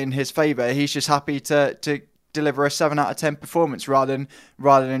cards aren't in his favour, he's just happy to deliver a 7 out of 10 performance rather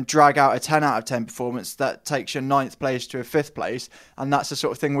than drag out a 10 out of 10 performance that takes your 9th place to a 5th place, and that's the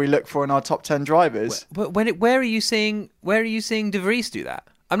sort of thing we look for in our top 10 drivers. But where are you seeing De Vries do that?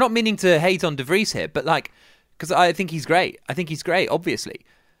 I'm not meaning to hate on De Vries here, but because I think he's great. Obviously.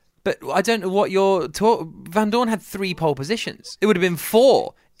 But I don't know what Van Dorn had 3 pole positions. It would have been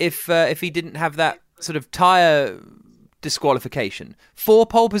 4 if he didn't have that sort of tyre disqualification. 4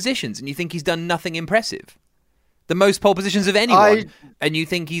 pole positions, and you think he's done nothing impressive. The most pole positions of anyone, and you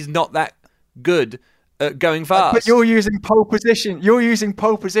think he's not that good at going fast. But you're using pole positions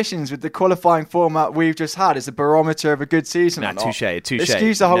with the qualifying format we've just had as a barometer of a good season. Touche.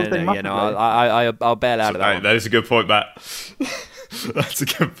 Excuse the whole thing. I'll bail out of that one. That is a good point, Matt. That's a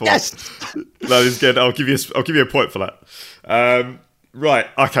good point. Yes, that is good. I'll give you a point for that. Right.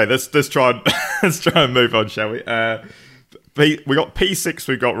 Okay. Let's try and move on, shall we? We got P6.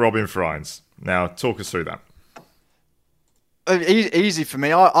 We got Robin Frijns. Now, talk us through that. Easy for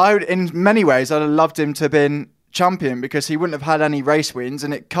me. I would, in many ways, I'd have loved him to have been champion, because he wouldn't have had any race wins,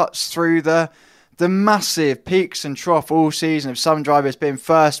 and it cuts through the massive peaks and trough all season of some drivers being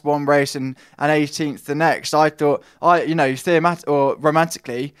first one race and 18th the next. I thought,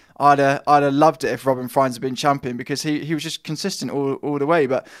 romantically, I'd have loved it if Robin Frijns had been champion, because he was just consistent all the way.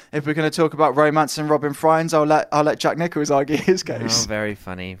 But if we're going to talk about romance and Robin Frijns, I'll let Jack Nicholls argue his case. Oh, very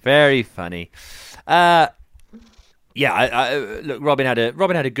funny, very funny. Look, Robin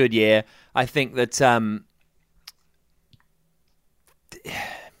had a good year. I think that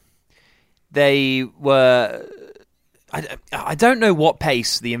they were. I don't know what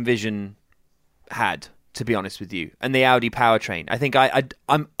pace the Envision had, to be honest with you, and the Audi powertrain. I think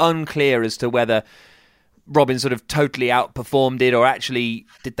I'm unclear as to whether Robin sort of totally outperformed it, or actually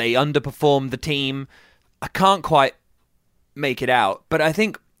did they underperform the team. I can't quite make it out, but I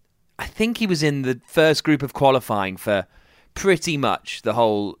think he was in the first group of qualifying for pretty much the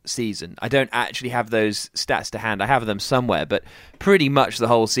whole season. I don't actually have those stats to hand. I have them somewhere, but pretty much the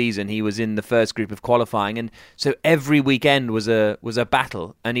whole season he was in the first group of qualifying, and so every weekend was a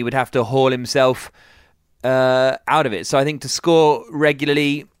battle, and he would have to haul himself out of it. So I think to score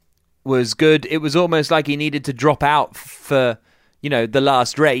regularly was good. It was almost like he needed to drop out for the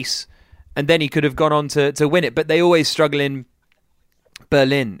last race, and then he could have gone on to win it. But they always struggle in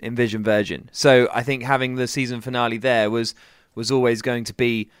Berlin, Envision Virgin. So I think having the season finale there was always going to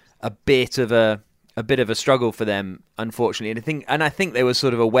be a bit of a struggle for them, unfortunately. And I think they were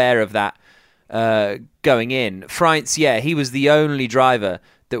sort of aware of that going in. Frijns, he was the only driver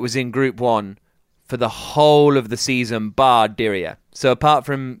that was in Group 1 for the whole of the season, bar Diriyah. So apart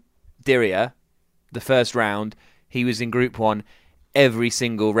from Diriyah, the first round, he was in Group 1 every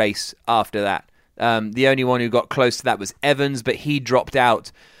single race after that. The only one who got close to that was Evans, but he dropped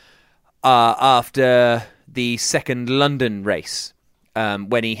out after the second London race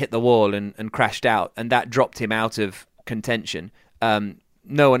when he hit the wall and crashed out, and that dropped him out of contention.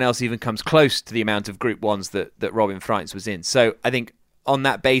 No one else even comes close to the amount of Group 1s that Robin Frijns was in. So I think on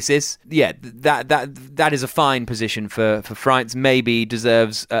that basis, that is a fine position for Frijns. Maybe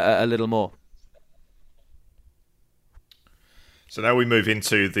deserves a little more. So now we move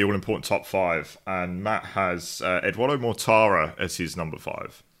into the all-important top 5, and Matt has Eduardo Mortara as his number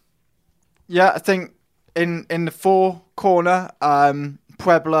 5. Yeah, I think in the 4 corner,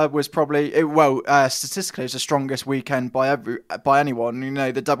 Puebla was probably statistically it was the strongest weekend by anyone.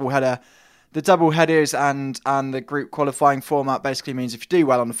 The doubleheaders and the group qualifying format basically means if you do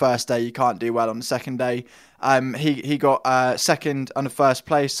well on the first day, you can't do well on the second day. He got second and a first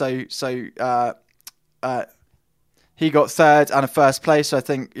place, he got third and a first place. So I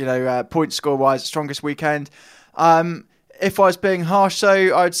think, point score wise, the strongest weekend. If I was being harsh,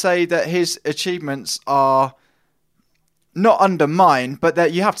 though, I'd say that his achievements are not undermined, but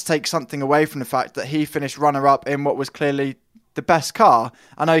that you have to take something away from the fact that he finished runner-up in what was clearly the best car.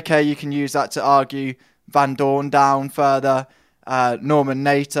 And okay, you can use that to argue Van Dorn down further, Norman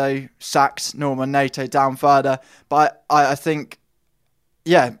Nato sacked Norman Nato down further. But I think,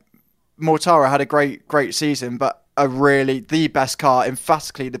 yeah, Mortara had a great season, but the best car,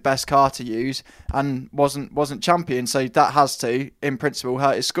 emphatically the best car to use, and wasn't champion. So that has to, in principle,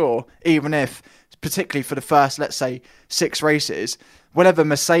 hurt his score, even if, particularly for the first, let's say, 6 races, whenever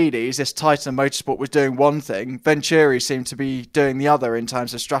Mercedes, this titan of motorsport, was doing one thing, Venturi seemed to be doing the other in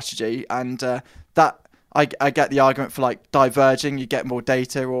terms of strategy, and that I get the argument for like diverging, you get more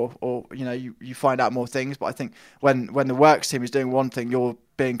data or you find out more things, but I think when the works team is doing one thing, you're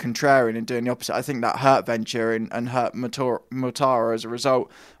being contrarian and doing the opposite. I think that hurt Venturi and hurt Mortara as a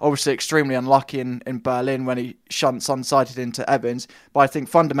result. Obviously extremely unlucky in Berlin when he shunts unsighted into Evans, but I think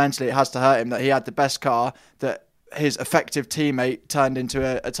fundamentally it has to hurt him that he had the best car, that his effective teammate turned into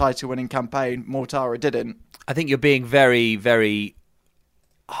a title-winning campaign. Mortara didn't. I think you're being very, very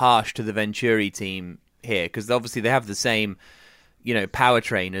harsh to the Venturi team here, because obviously they have the same,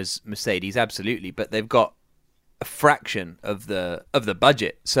 powertrain as Mercedes, absolutely, but they've got a fraction of the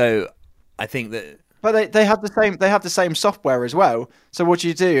budget. So I think that, but they have the same software as well. So what do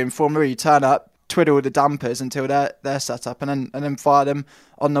you do in Formula E? You turn up, twiddle the dampers until they're set up, and then fire them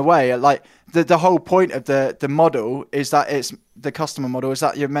on the way. Like the whole point of the model is that it's the customer model is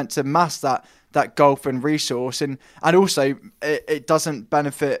that you're meant to mass that golf and resource, and also it doesn't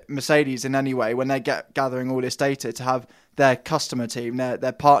benefit Mercedes in any way when they get gathering all this data to have their customer team,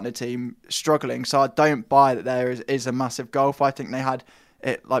 their partner team struggling. So I don't buy that there is a massive gulf. I think they had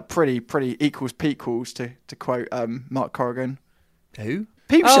it like pretty equals pequals to quote Mark Corrigan. Who?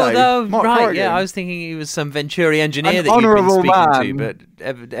 Peep Show. No, Mark right, Corrigan. Yeah, I was thinking he was some Venturi engineer that you've been speaking to,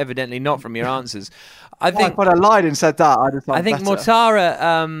 but evidently not from your answers. I think I lied and said that. I think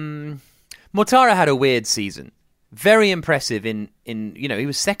Mortara had a weird season. Very impressive in he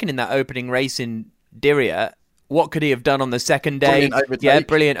was second in that opening race in Diriyah. What could he have done on the second day?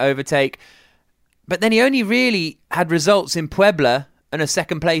 Brilliant overtake. But then he only really had results in Puebla and a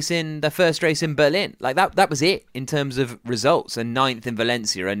second place in the first race in Berlin. Like that was it in terms of results. A 9th in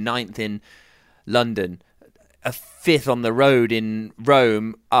Valencia, a 9th in London, a 5th on the road in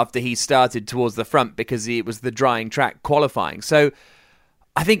Rome after he started towards the front because it was the drying track qualifying. So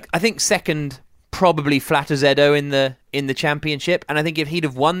I think second probably flatters Edo in the championship, and I think if he'd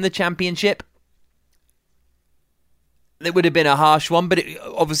have won the championship, it would have been a harsh one. But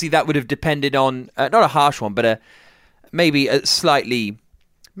obviously that would have depended on not a harsh one, but maybe slightly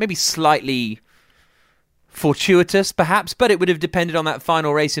fortuitous, perhaps. But it would have depended on that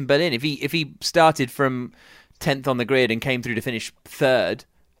final race in Berlin. If he started from 10th on the grid and came through to finish 3rd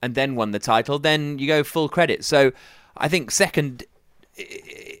and then won the title, then you go full credit. So I think second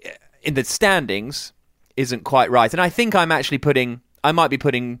in the standings isn't quite right, and I think I might be putting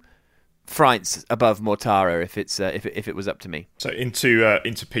Freins above Mortara if it was up to me. So into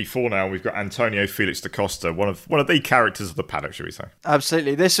P4 now, we've got Antonio Felix da Costa, one of the characters of the paddock, should we say?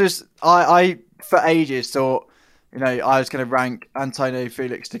 Absolutely. This was I for ages thought I was going to rank Antonio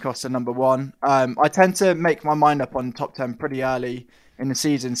Felix da Costa number 1. I tend to make my mind up on top 10 pretty early in the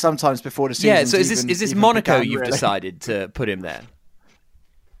season, sometimes before the season. Yeah. So is this Monaco you've decided to put him there?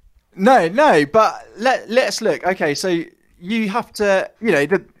 No, but let's look. Okay, so you have to,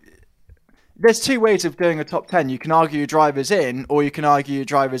 there's 2 ways of doing a top 10. You can argue your drivers in, or you can argue your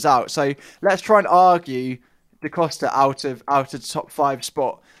drivers out. So let's try and argue da Costa out of the top 5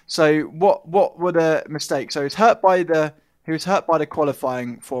 spot. So what were the mistakes? So he was hurt by the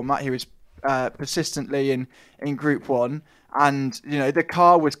qualifying format. He was persistently in Group 1. And the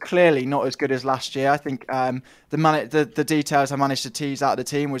car was clearly not as good as last year. I think the details I managed to tease out of the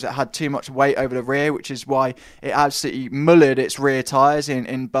team was it had too much weight over the rear, which is why it absolutely mullered its rear tyres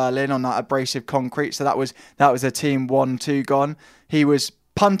in Berlin on that abrasive concrete. So that was a team 1-2 gone. He was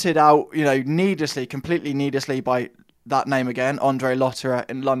punted out, completely needlessly by that name again, Andre Lotterer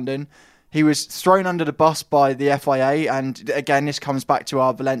in London. He was thrown under the bus by the FIA, and again, this comes back to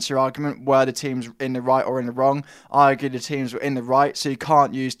our Valencia argument: were the teams in the right or in the wrong? I argue the teams were in the right, so you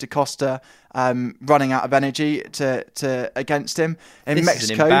can't use da Costa running out of energy to against him. In Mexico,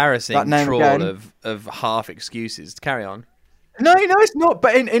 is an embarrassing trawl of half excuses. Carry on. No, it's not.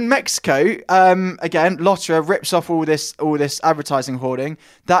 But in Mexico, again, Lotterer rips off all this advertising hoarding.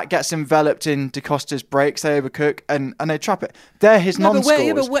 That gets enveloped in da Costa's brakes. They overcook and they trap it. They're his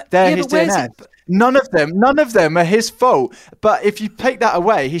non-scores. They're his DNF. None of them are his fault. But if you take that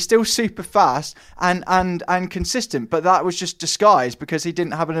away, he's still super fast and consistent. But that was just disguised because he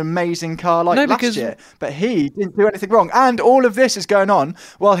didn't have an amazing car last year. But he didn't do anything wrong. And all of this is going on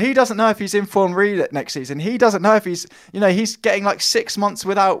while he doesn't know if he's in Form Re next season. He doesn't know if he's getting like 6 months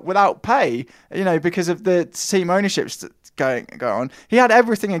without pay, because of the team ownerships going on. He had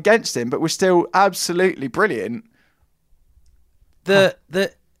everything against him, but was still absolutely brilliant.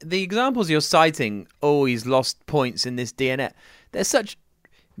 The examples you're citing always lost points in this DNF. They're such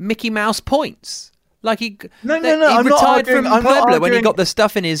Mickey Mouse points. Like he retired from Puebla when he got the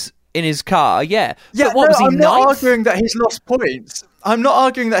stuff in his car. Yeah. But what was he? I'm not arguing that he's lost points. I'm not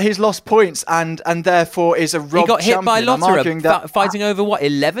arguing that he's lost points and therefore is a robbed champion. He got hit by Lotterer fighting over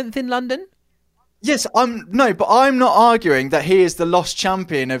 11th in London. Yes, I'm not arguing that he is the lost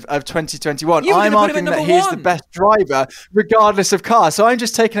champion of 2021. I'm arguing that he is the best driver, regardless of car. So I'm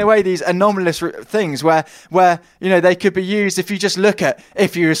just taking away these anomalous things where they could be used. If you just look at,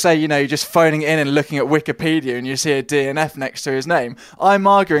 if you say, just phoning in and looking at Wikipedia and you see a DNF next to his name, I'm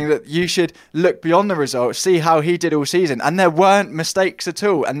arguing that you should look beyond the results, see how he did all season, and there weren't mistakes at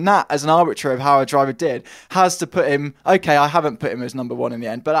all. And that, as an arbiter of how a driver did, has to put him. Okay, I haven't put him as number one in the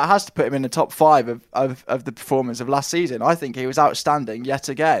end, but it has to put him in the top 5 of the performance of last season. I think he was outstanding yet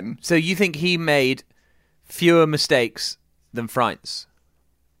again. So you think he made fewer mistakes than Freins?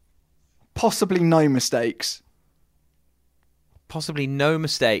 Possibly no mistakes. Possibly no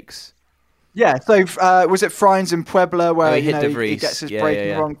mistakes. Yeah, so was it Freins in Puebla where he hit De Vries. He gets his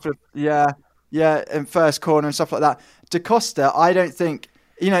braking wrong for in first corner and stuff like that. Da Costa, I don't think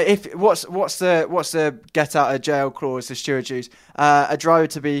if what's the get out of jail clause the stewards use, a driver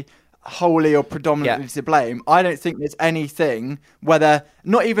to be wholly or predominantly to blame. I don't think there's anything,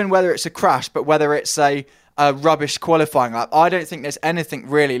 not even whether it's a crash, but whether it's a rubbish qualifying lap. I don't think there's anything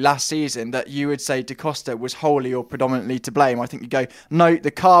really last season that you would say Da Costa was wholly or predominantly to blame. I think you go, no,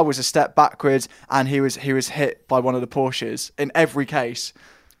 the car was a step backwards and he was hit by one of the Porsches in every case.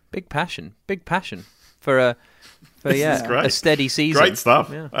 Big passion for a steady season. Great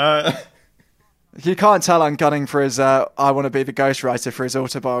stuff. Yeah. You can't tell I'm gunning for his I want to be the ghostwriter for his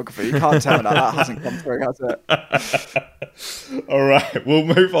autobiography. You can't tell that hasn't come through, has it? All right, we'll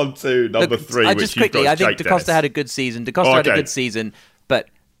move on to number 3. I think Da Costa had a good season. Da Costa had a good season, but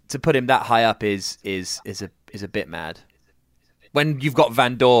to put him that high up is a bit mad. When you've got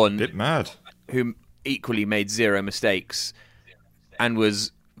Van Dorn, bit mad, who equally made 0 mistakes and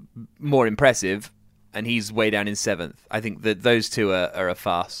was more impressive, and he's way down in 7th. I think that those two are a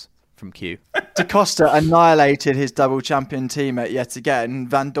farce. From Q. Da Costa annihilated his double champion teammate yet again.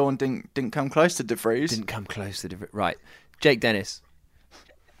 Van Dorn didn't come close to De Vries. Right. Jake Dennis.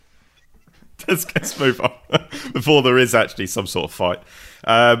 Let's move on before there is actually some sort of fight.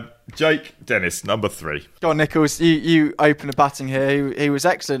 Jake Dennis, number 3. Go on, Nichols. You open the batting here. He was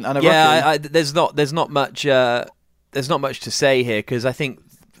excellent and a rookie. There's not much to say here because I think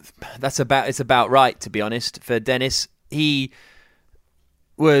it's about right, to be honest, for Dennis.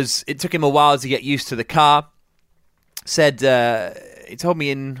 It took him a while to get used to the car. He told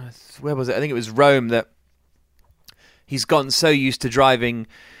me where was it? I think it was Rome, that he's gotten so used to driving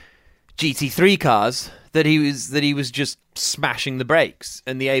GT3 cars that he was just smashing the brakes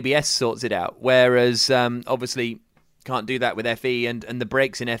and the ABS sorts it out. Whereas obviously can't do that with FE, and the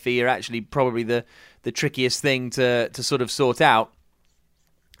brakes in FE are actually probably the trickiest thing to sort of sort out.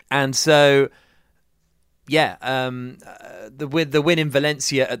 And so the win in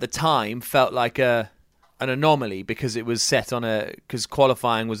Valencia at the time felt like an anomaly because it was set on because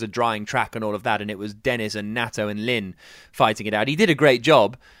qualifying was a drying track and all of that, and it was Dennis and Nato and Lin fighting it out. He did a great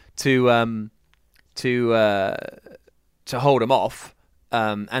job to hold him off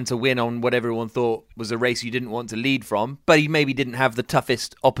and to win on what everyone thought was a race you didn't want to lead from, but he maybe didn't have the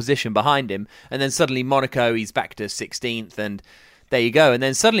toughest opposition behind him. And then suddenly Monaco, he's back to 16th, and there you go. And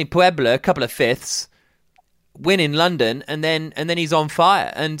then suddenly Puebla, a couple of 5ths. Win in London, and then he's on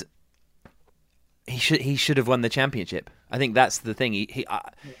fire, and he should have won the championship. I think that's the thing.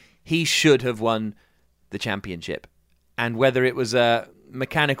 He should have won the championship, and whether it was a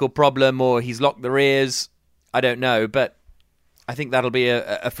mechanical problem or he's locked the rears, I don't know. But I think that'll be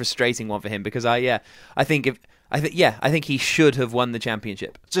a frustrating one for him because I think he should have won the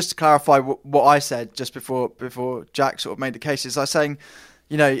championship. Just to clarify what I said just before Jack sort of made the cases, I was saying,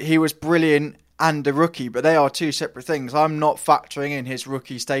 he was brilliant and a rookie, but they are two separate things. I'm not factoring in his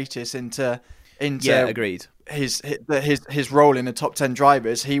rookie status into agreed. His role in the top 10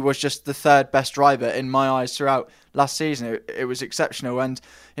 drivers. He was just the 3rd best driver in my eyes throughout last season. It was exceptional, and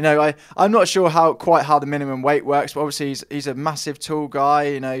I'm not sure quite how the minimum weight works, but obviously he's a massive tall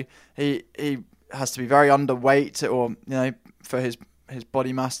guy. He has to be very underweight, or for his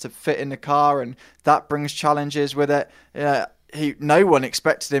body mass to fit in the car, and that brings challenges with it. No one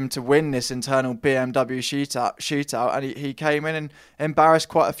expected him to win this internal BMW shootout, and he came in and embarrassed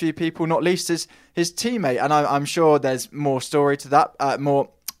quite a few people, not least his teammate. And I'm sure there's more story to that,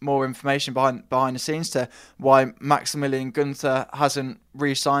 more information behind the scenes to why Maximilian Günther hasn't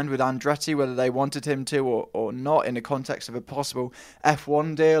re-signed with Andretti, whether they wanted him to or not, in the context of a possible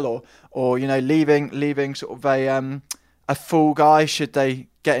F1 deal, or leaving sort of a full guy should they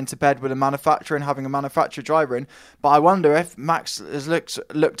get into bed with a manufacturer and having a manufacturer driver in. But I wonder if Max has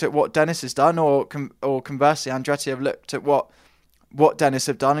looked at what Dennis has done, or conversely Andretti have looked at what Dennis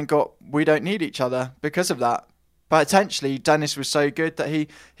have done and got, we don't need each other because of that. But potentially Dennis was so good that he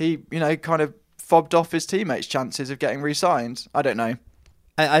kind of fobbed off his teammates' chances of getting re-signed. I don't know.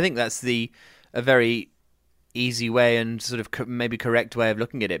 I think that's a very easy way and sort of maybe correct way of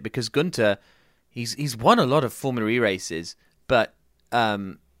looking at it, because Günther, he's won a lot of Formula E races, but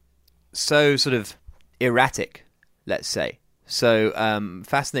so sort of erratic, let's say. So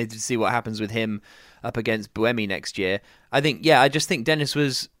fascinated to see what happens with him up against Buemi next year. I just think Dennis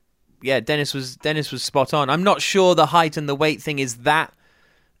was spot on. I'm not sure the height and the weight thing is that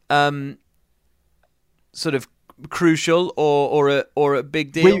sort of crucial or a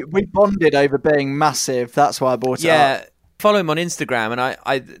big deal. We bonded over being massive. That's why I brought it up. Yeah, follow him on Instagram, and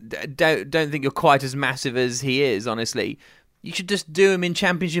I don't think you're quite as massive as he is, honestly. You should just do him in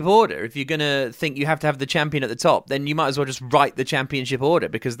championship order. If you're going to think you have to have the champion at the top, then you might as well just write the championship order,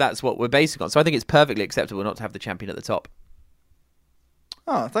 because that's what we're basing on. So I think it's perfectly acceptable not to have the champion at the top.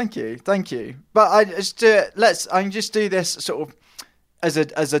 Oh, thank you. But I can just do this sort of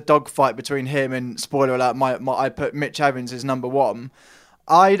as a dogfight between him and, spoiler alert, I put Mitch Evans as number one.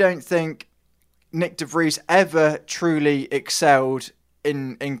 I don't think Nick de Vries ever truly excelled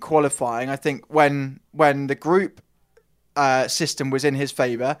in qualifying. I think when the group system was in his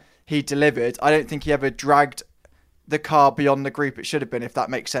favour, he delivered. I don't think he ever dragged the car beyond the group it should have been, if that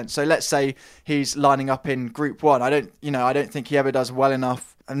makes sense. So let's say he's lining up in Group 1. I don't think he ever does well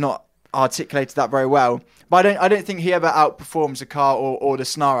enough. I'm not articulated that very well, but I don't think he ever outperforms a car or the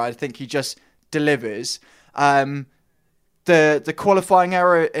scenario. I think he just delivers. The qualifying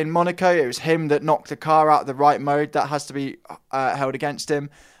error in Monaco, it was him that knocked the car out of the right mode. That has to be held against him.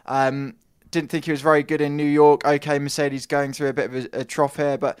 Didn't think he was very good in New York. Okay, Mercedes going through a bit of a trough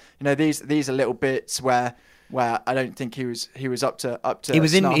here, but these are little bits where I don't think he was up to. He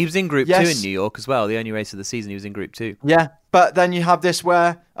was in Group 2 in New York as well. The only race of the season, he was in Group 2. Yeah, but then you have this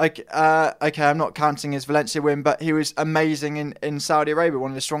where I'm not counting his Valencia win, but he was amazing in Saudi Arabia,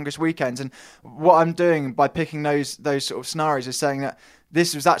 one of the strongest weekends. And what I'm doing by picking those sort of scenarios is saying that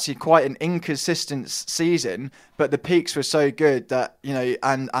this was actually quite an inconsistent season, but the peaks were so good that,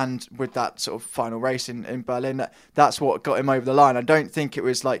 and with that sort of final race in Berlin, that's what got him over the line. I don't think it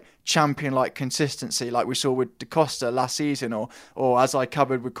was like champion-like consistency like we saw with Da Costa last season, or as I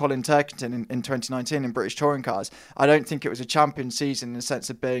covered with Colin Turkington in 2019 in British Touring Cars. I don't think it was a champion season in the sense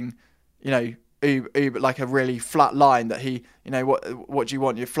of being, uber, like a really flat line that he, what do you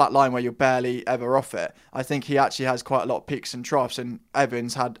want? Your flat line where you're barely ever off it. I think he actually has quite a lot of peaks and troughs, and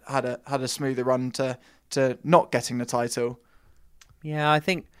Evans had a smoother run to not getting the title. Yeah, I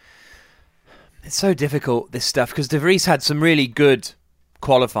think it's so difficult, this stuff, because De Vries had some really good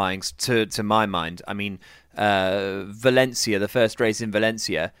qualifyings to my mind. I mean, Valencia, the first race in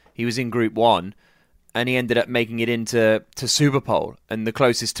Valencia, he was in Group 1, and he ended up making it into Superpole, and the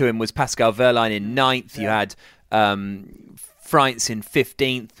closest to him was Pascal Wehrlein in 9th. Yeah. You had Freitz in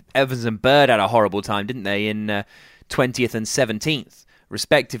 15th. Evans and Bird had a horrible time, didn't they, in 20th and 17th,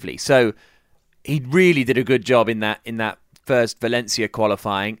 respectively. So he really did a good job in that first Valencia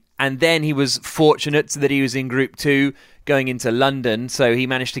qualifying. And then he was fortunate that he was in Group 2 going into London, so he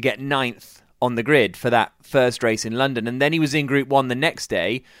managed to get 9th on the grid for that first race in London. And then he was in Group 1 the next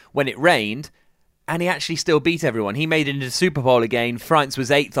day when it rained, and he actually still beat everyone. He made it into Superpole again. Freitz was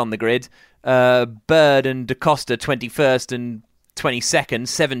 8th on the grid. Bird and Da Costa 21st and 22nd,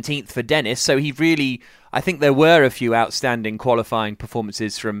 17th for Dennis. So he really, I think there were a few outstanding qualifying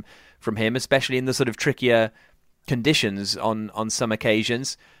performances from him, especially in the sort of trickier conditions on some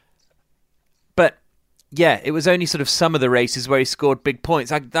occasions. But yeah, it was only sort of some of the races where he scored big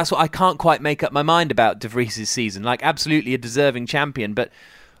points. That's what I can't quite make up my mind about De Vries' season. Like, absolutely a deserving champion, but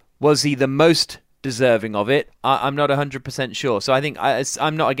was he the most deserving of it? I'm not 100% sure. So I think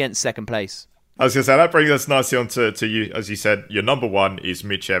I'm not against second place. I was going to say, that brings us nicely on to you. As you said, your number one is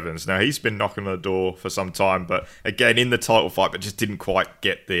Mitch Evans. Now, he's been knocking on the door for some time, but again, in the title fight, but just didn't quite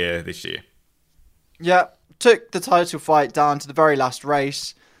get there this year. Yeah, took the title fight down to the very last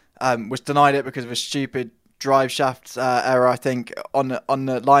race. was denied it because of a stupid drive shaft error, I think, on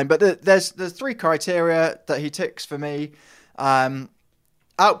the line. But there's 3 criteria that he ticks for me.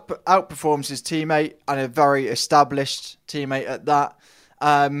 Outperforms his teammate, and a very established teammate at that.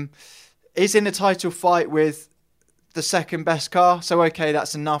 Is in a title fight with the second best car, so okay,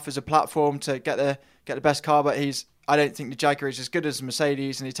 that's enough as a platform to get the best car. But I don't think the Jaguar is as good as the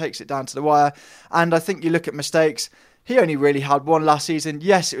Mercedes, and he takes it down to the wire. And I think you look at mistakes. He only really had one last season.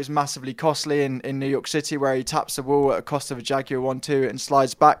 Yes, it was massively costly in New York City, where he taps the wall at a cost of a Jaguar 1-2 and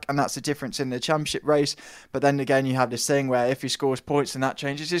slides back, and that's the difference in the championship race. But then again, you have this thing where if he scores points, then that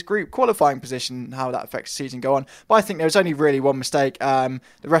changes his group qualifying position, how that affects the season go on. But I think there was only really one mistake. The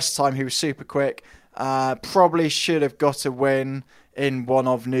rest of the time, he was super quick. Probably should have got a win in one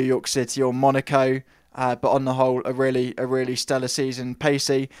of New York City or Monaco. But on the whole, a really stellar season,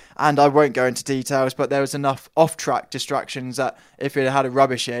 pacey. And I won't go into details, but there was enough off-track distractions that if it had a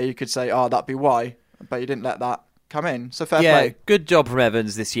rubbish year, you could say, oh, that'd be why. But you didn't let that come in. So fair play. Good job from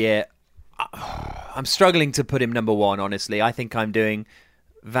Evans this year. I'm struggling to put him number 1, honestly. I think I'm doing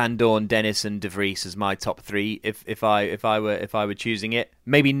Van Dorn, Dennis, and De Vries as my top 3 if I were choosing it.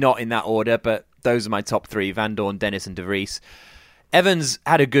 Maybe not in that order, but those are my top 3: Van Dorn, Dennis, and De Vries. Evans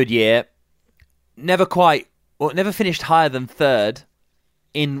had a good year. Never finished higher than 3rd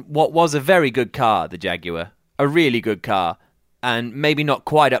in what was a very good car, the Jaguar. A really good car. And maybe not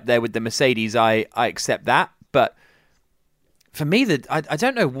quite up there with the Mercedes, I accept that. But for me, I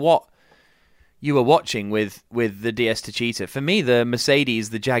don't know what you were watching with the DS Techeetah. For me, the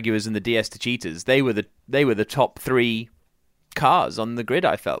Mercedes, the Jaguars, and the DS Techeetahs, they were the top 3 cars on the grid,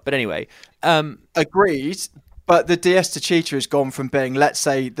 I felt. But anyway. Agreed. But the DS Techeetah has gone from being, let's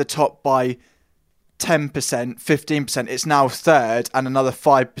say, the top by 10%, 15%, it's now 3rd, and another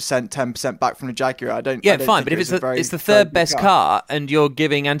 5%, 10% back from the Jaguar. I don't fine, but if it's the 3rd best car, and you're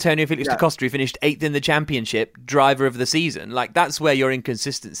giving Antonio Felix da Costa, who finished 8th in the championship, driver of the season, like that's where your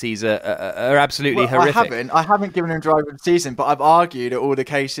inconsistencies are absolutely horrific. I haven't given him driver of the season, but I've argued at all the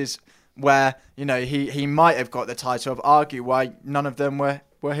cases where he might have got the title. I've argued why none of them were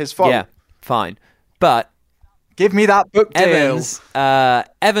his fault. Yeah, fine, but give me that book deal.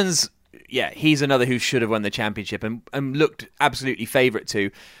 Evans. Yeah, he's another who should have won the championship and looked absolutely favourite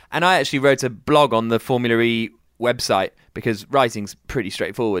to. And I actually wrote a blog on the Formula E website because writing's pretty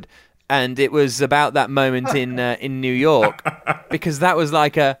straightforward. And it was about that moment in New York because that was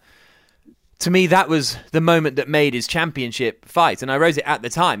to me, that was the moment that made his championship fight. And I wrote it at the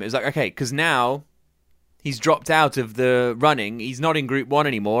time. It was like, okay, because now he's dropped out of the running. He's not in Group 1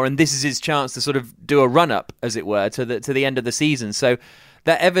 anymore. And this is his chance to sort of do a run-up, as it were, to the end of the season. So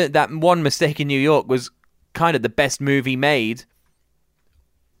that one mistake in New York was kind of the best move he made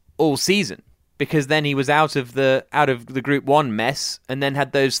all season, because then he was out of the Group 1 mess, and then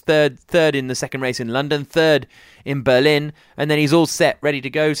had those third in the second race in London, 3rd in Berlin, and then he's all set, ready to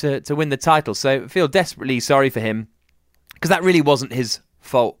go to win the title. So I feel desperately sorry for him, because that really wasn't his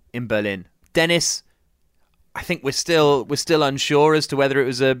fault in Berlin. Dennis, I think we're still unsure as to whether it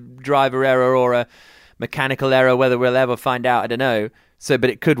was a driver error or a mechanical error. Whether we'll ever find out, I don't know.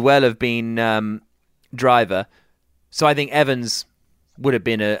 But it could well have been driver. So I think Evans would have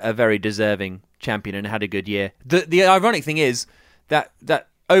been a very deserving champion and had a good year. The ironic thing is that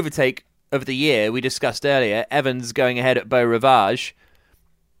overtake of the year we discussed earlier, Evans going ahead at Beau Rivage,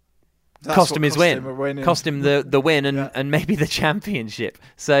 cost him his win. Cost him the win and maybe the championship.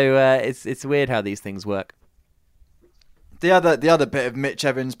 So it's weird how these things work. The other bit of Mitch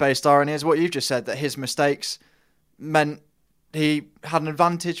Evans based irony is what you've just said, that his mistakes meant he had an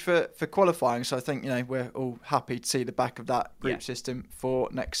advantage for qualifying. So I think we're all happy to see the back of that group system for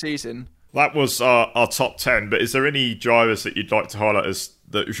next season. That was our top 10, but is there any drivers that you'd like to highlight as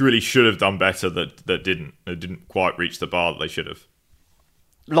that really should have done better that didn't quite reach the bar that they should have?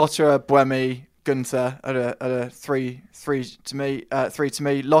 Lotterer, Buemi, Gunther at a three to me.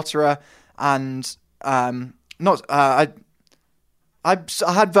 Lotterer and I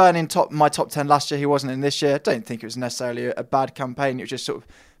had Verne in my top 10 last year. He wasn't in this year. I don't think it was necessarily a bad campaign. It was just sort of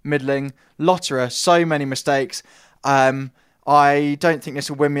middling. Lotterer, so many mistakes. I don't think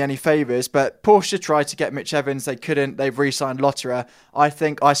this will win me any favours, but Porsche tried to get Mitch Evans. They couldn't. They've re-signed Lotterer. I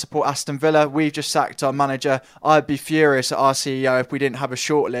think I support Aston Villa. We've just sacked our manager. I'd be furious at our CEO if we didn't have a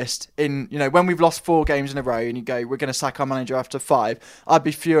shortlist. When we've lost 4 games in a row and you go, we're going to sack our manager after 5. I'd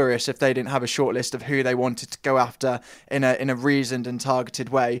be furious if they didn't have a shortlist of who they wanted to go after in a reasoned and targeted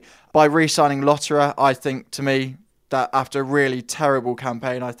way. By re-signing Lotterer, I think, to me, that after a really terrible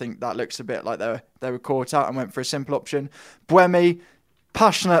campaign, I think that looks a bit like they were caught out and went for a simple option. Buemi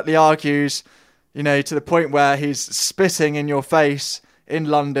passionately argues, to the point where he's spitting in your face in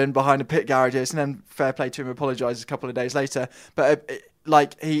London behind the pit garages, and then fair play to him, apologises a couple of days later. But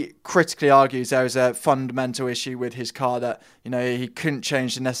he critically argues there is a fundamental issue with his car that, he couldn't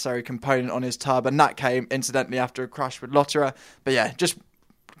change the necessary component on his tub, and that came incidentally after a crash with Lotterer. But yeah, just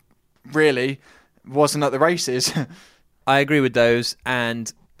really wasn't at the races. I agree with those,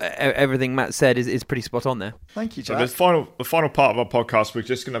 and everything Matt said is pretty spot on there. Thank you, Jack. So the final part of our podcast, we're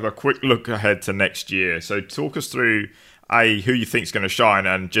just going to have a quick look ahead to next year. So talk us through who you think is going to shine,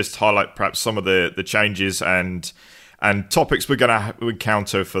 and just highlight perhaps some of the changes and topics we're going to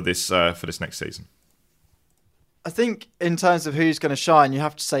encounter for this next season. I think in terms of who's going to shine, you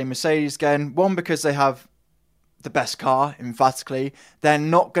have to say Mercedes again. One, because they have the best car, emphatically. They're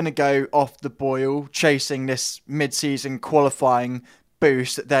not going to go off the boil chasing this mid-season qualifying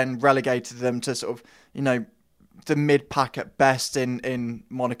boost that then relegated them to sort of, the mid-pack at best in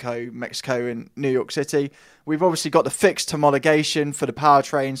Monaco, Mexico and New York City. We've obviously got the fixed homologation for the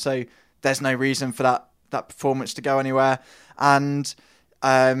powertrain, so there's no reason for that performance to go anywhere. And,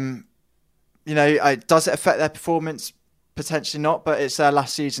 does it affect their performance? Potentially not, but it's their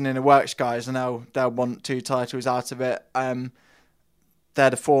last season in the works, guys, and they'll want 2 titles out of it. They're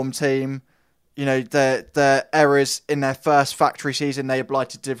the form team. The errors in their first factory season, they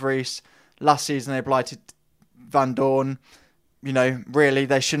blighted De Vries. Last season, they blighted Van Dorn. Really,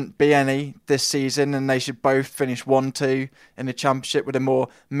 there shouldn't be any this season, and they should both finish 1-2 in the championship with a more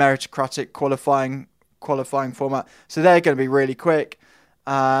meritocratic qualifying format. So they're going to be really quick.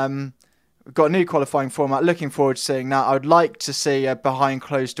 We've got a new qualifying format. Looking forward to seeing that. I would like to see a behind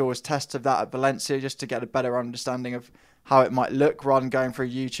closed doors test of that at Valencia, just to get a better understanding of how it might look, rather than going through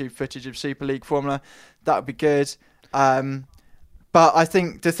YouTube footage of Super League Formula. That would be good. But I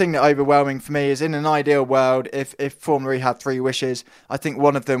think the thing that overwhelming for me is, in an ideal world, if Formula E had 3 wishes, I think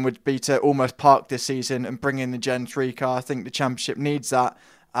one of them would be to almost park this season and bring in the Gen 3 car. I think the championship needs that.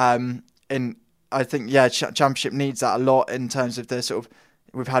 Championship needs that a lot in terms of the sort of,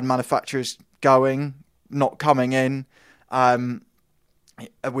 we've had manufacturers going, not coming in.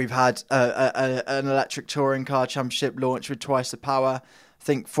 We've had an electric touring car championship launch with twice the power. I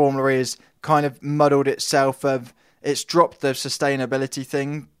think Formula E has kind of muddled itself. It's dropped the sustainability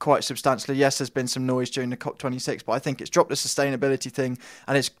thing quite substantially. Yes, there's been some noise during the COP26, but I think it's dropped the sustainability thing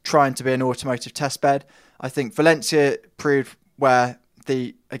and it's trying to be an automotive testbed. I think Valencia proved where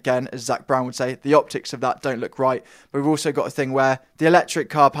again, as Zach Brown would say, the optics of that don't look right. But we've also got a thing where the electric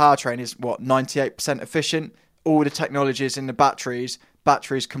car powertrain is 98% efficient. All the technologies in the batteries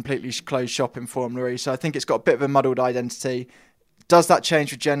completely closed shop in Formula E. So I think it's got a bit of a muddled identity. Does that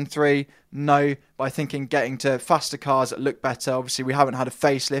change with Gen 3? No, but I think in getting to faster cars that look better, obviously we haven't had a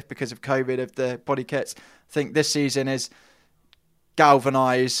facelift because of COVID of the body kits. I think this season is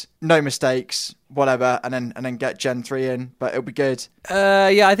galvanise, no mistakes, whatever, and then get Gen 3 in, but it'll be good.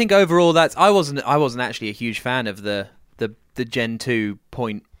 I think overall I wasn't actually a huge fan of the Gen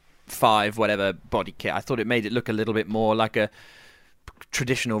 2.5 whatever body kit. I thought it made it look a little bit more like a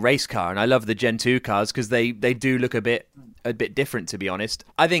traditional race car, and I love the Gen 2 cars because they do look a bit different, to be honest.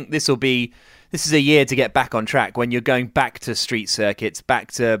 I think this is a year to get back on track when you're going back to street circuits,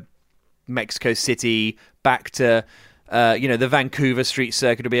 back to Mexico City, back to the Vancouver street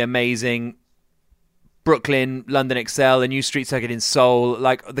circuit will be amazing. Brooklyn, London Excel, a new street circuit in Seoul.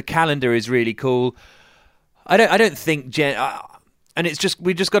 Like, the calendar is really cool. I don't think and it's just,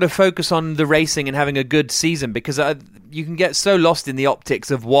 we just got to focus on the racing and having a good season, because you can get so lost in the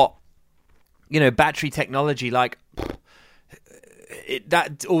optics of what battery technology. Like,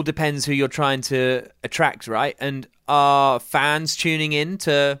 that all depends who you're trying to attract, right? And are fans tuning in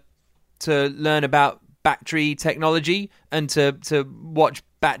to learn about battery technology and to watch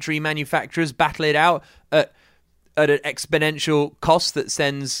battery manufacturers battle it out at an exponential cost that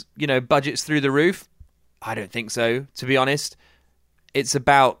sends budgets through the roof? I don't think so, to be honest. It's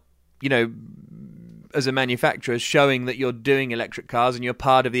about as a manufacturer showing that you're doing electric cars and you're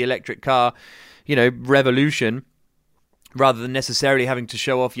part of the electric car revolution, rather than necessarily having to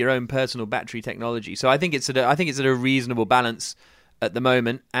show off your own personal battery technology. So I think it's at a reasonable balance at the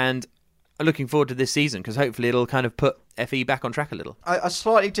moment, and I'm looking forward to this season because hopefully it'll kind of put FE back on track a little. I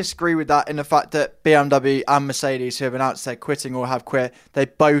slightly disagree with that in the fact that BMW and Mercedes, who have announced they're quitting or have quit, they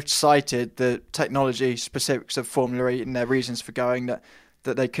both cited the technology specifics of Formula E and their reasons for going, that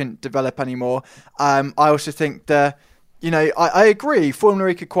they couldn't develop anymore. I also think I agree, Formula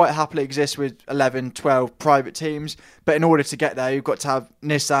E could quite happily exist with 11, 12 private teams, but in order to get there, you've got to have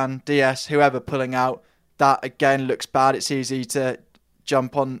Nissan, DS, whoever pulling out. That, again, looks bad. It's easy to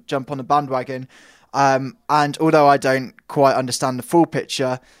jump on the bandwagon. And although I don't quite understand the full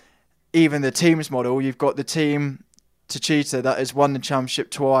picture, even the teams model, you've got the team Techeetah that has won the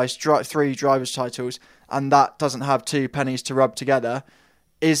championship twice, 3 drivers' titles, and that doesn't have 2 pennies to rub together.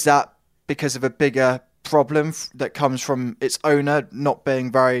 Is that because of a bigger problem that comes from its owner not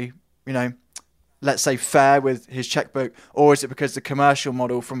being very, let's say fair with his checkbook, or is it because the commercial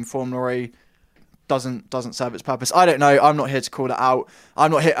model from Formula E doesn't serve its purpose? I don't know. I'm not here to call it out.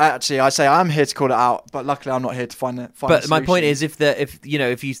 I'm not here. Actually, I say I'm here to call it out, but luckily I'm not here to find a But solution. my point is, if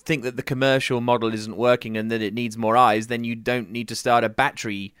you think that the commercial model isn't working and that it needs more eyes, then you don't need to start a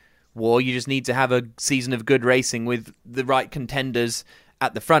battery war. You just need to have a season of good racing with the right contenders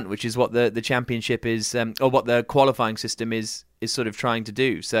at the front, which is what the championship is, or what the qualifying system is sort of trying to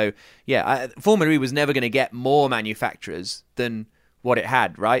do. So yeah, Formula E was never going to get more manufacturers than what it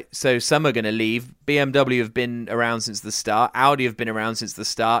had, right? So some are going to leave. BMW have been around since the start. Audi have been around since the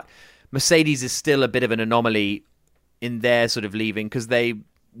start. Mercedes is still a bit of an anomaly in their sort of leaving because they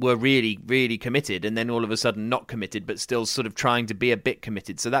were really, really committed and then all of a sudden not committed, but still sort of trying to be a bit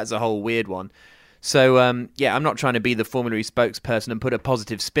committed. So that's a whole weird one. So, I'm not trying to be the Formula E spokesperson and put a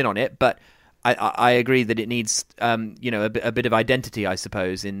positive spin on it, but I agree that it needs, a bit of identity, I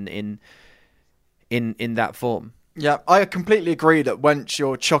suppose, in that form. Yeah, I completely agree that once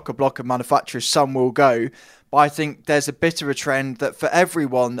you're chock-a-block of manufacturers, some will go. But I think there's a bit of a trend that for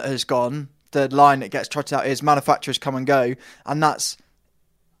everyone that has gone, the line that gets trotted out is manufacturers come and go. And that's,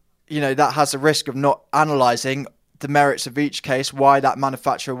 that has a risk of not analysing the merits of each case, why that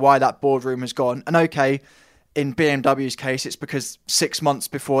manufacturer, why that boardroom has gone. And okay, in BMW's case, it's because 6 months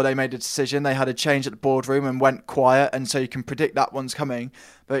before they made a decision, they had a change at the boardroom and went quiet, and so you can predict that one's coming.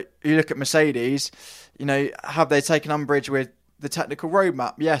 But you look at Mercedes, have they taken umbrage with the technical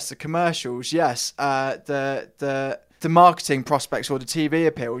roadmap? Yes. The commercials? Yes. The marketing prospects or the TV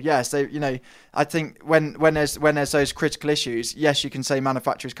appeal? Yes. They, I think when there's those critical issues, yes, you can say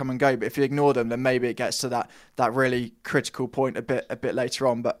manufacturers come and go, but if you ignore them, then maybe it gets to that really critical point a bit later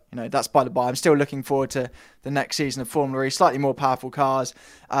on. But that's by the by. I'm still looking forward to the next season of Formula E, slightly more powerful cars.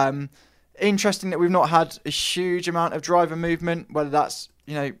 Interesting that we've not had a huge amount of driver movement, whether that's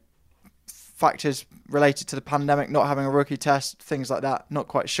factors related to the pandemic, not having a rookie test, things like that. Not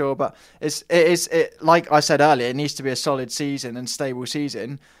quite sure, but it like I said earlier, it needs to be a solid season and stable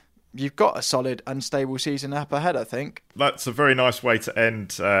season. You've got a solid and stable season up ahead, I think. That's a very nice way to end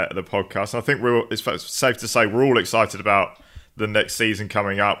the podcast. I think it's safe to say we're all excited about the next season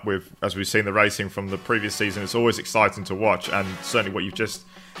coming up. As we've seen the racing from the previous season, it's always exciting to watch, and certainly what you've just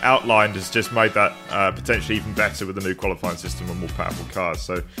outlined has just made that potentially even better with the new qualifying system and more powerful cars.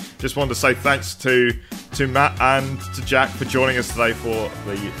 So just wanted to say thanks to Matt and to Jack for joining us today for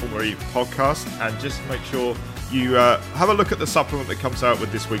the Formula E podcast, and just make sure you have a look at the supplement that comes out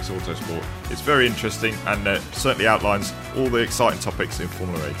with this week's Autosport. It's very interesting and certainly outlines all the exciting topics in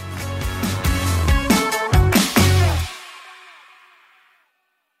Formula E.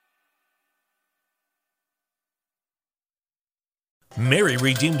 Mary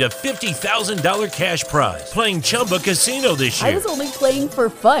redeemed a $50,000 cash prize playing Chumba Casino this year. I was only playing for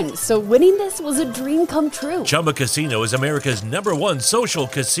fun, so winning this was a dream come true. Chumba Casino is America's #1 social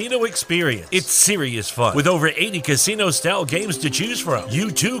casino experience. It's serious fun. With over 80 casino-style games to choose from,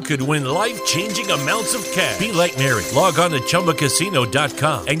 you too could win life-changing amounts of cash. Be like Mary. Log on to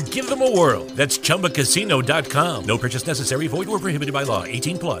ChumbaCasino.com and give them a whirl. That's ChumbaCasino.com. No purchase necessary. Void where prohibited by law.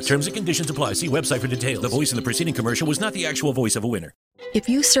 18+. Terms and conditions apply. See website for details. The voice in the preceding commercial was not the actual voice of a winner. If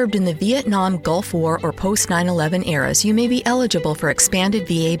you served in the Vietnam, Gulf War, or post-9/11 eras, you may be eligible for expanded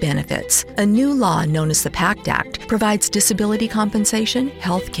VA benefits. A new law known as the PACT Act provides disability compensation,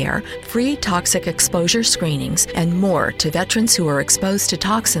 health care, free toxic exposure screenings, and more to veterans who are exposed to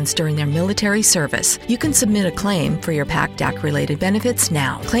toxins during their military service. You can submit a claim for your PACT Act-related benefits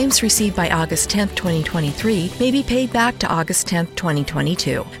now. Claims received by August 10, 2023 may be paid back to August 10,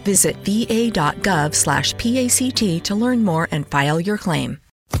 2022. Visit va.gov/PACT to learn more and file your claim.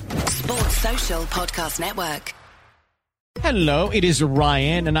 Sports Social Podcast Network. Hello, it is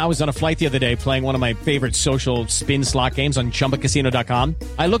Ryan, and I was on a flight the other day playing one of my favorite social spin slot games on ChumbaCasino.com.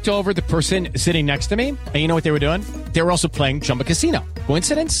 I looked over at the person sitting next to me, and you know what they were doing? They were also playing Chumba Casino.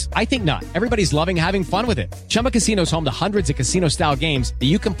 Coincidence? I think not. Everybody's loving having fun with it. Chumba Casino is home to hundreds of casino-style games that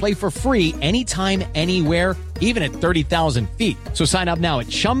you can play for free anytime, anywhere, even at 30,000 feet. So sign up now at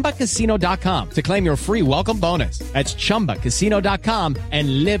ChumbaCasino.com to claim your free welcome bonus. That's ChumbaCasino.com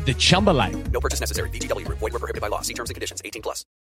and live the Chumba life. No purchase necessary. VGW. Void where prohibited by law. See terms and conditions. 18+.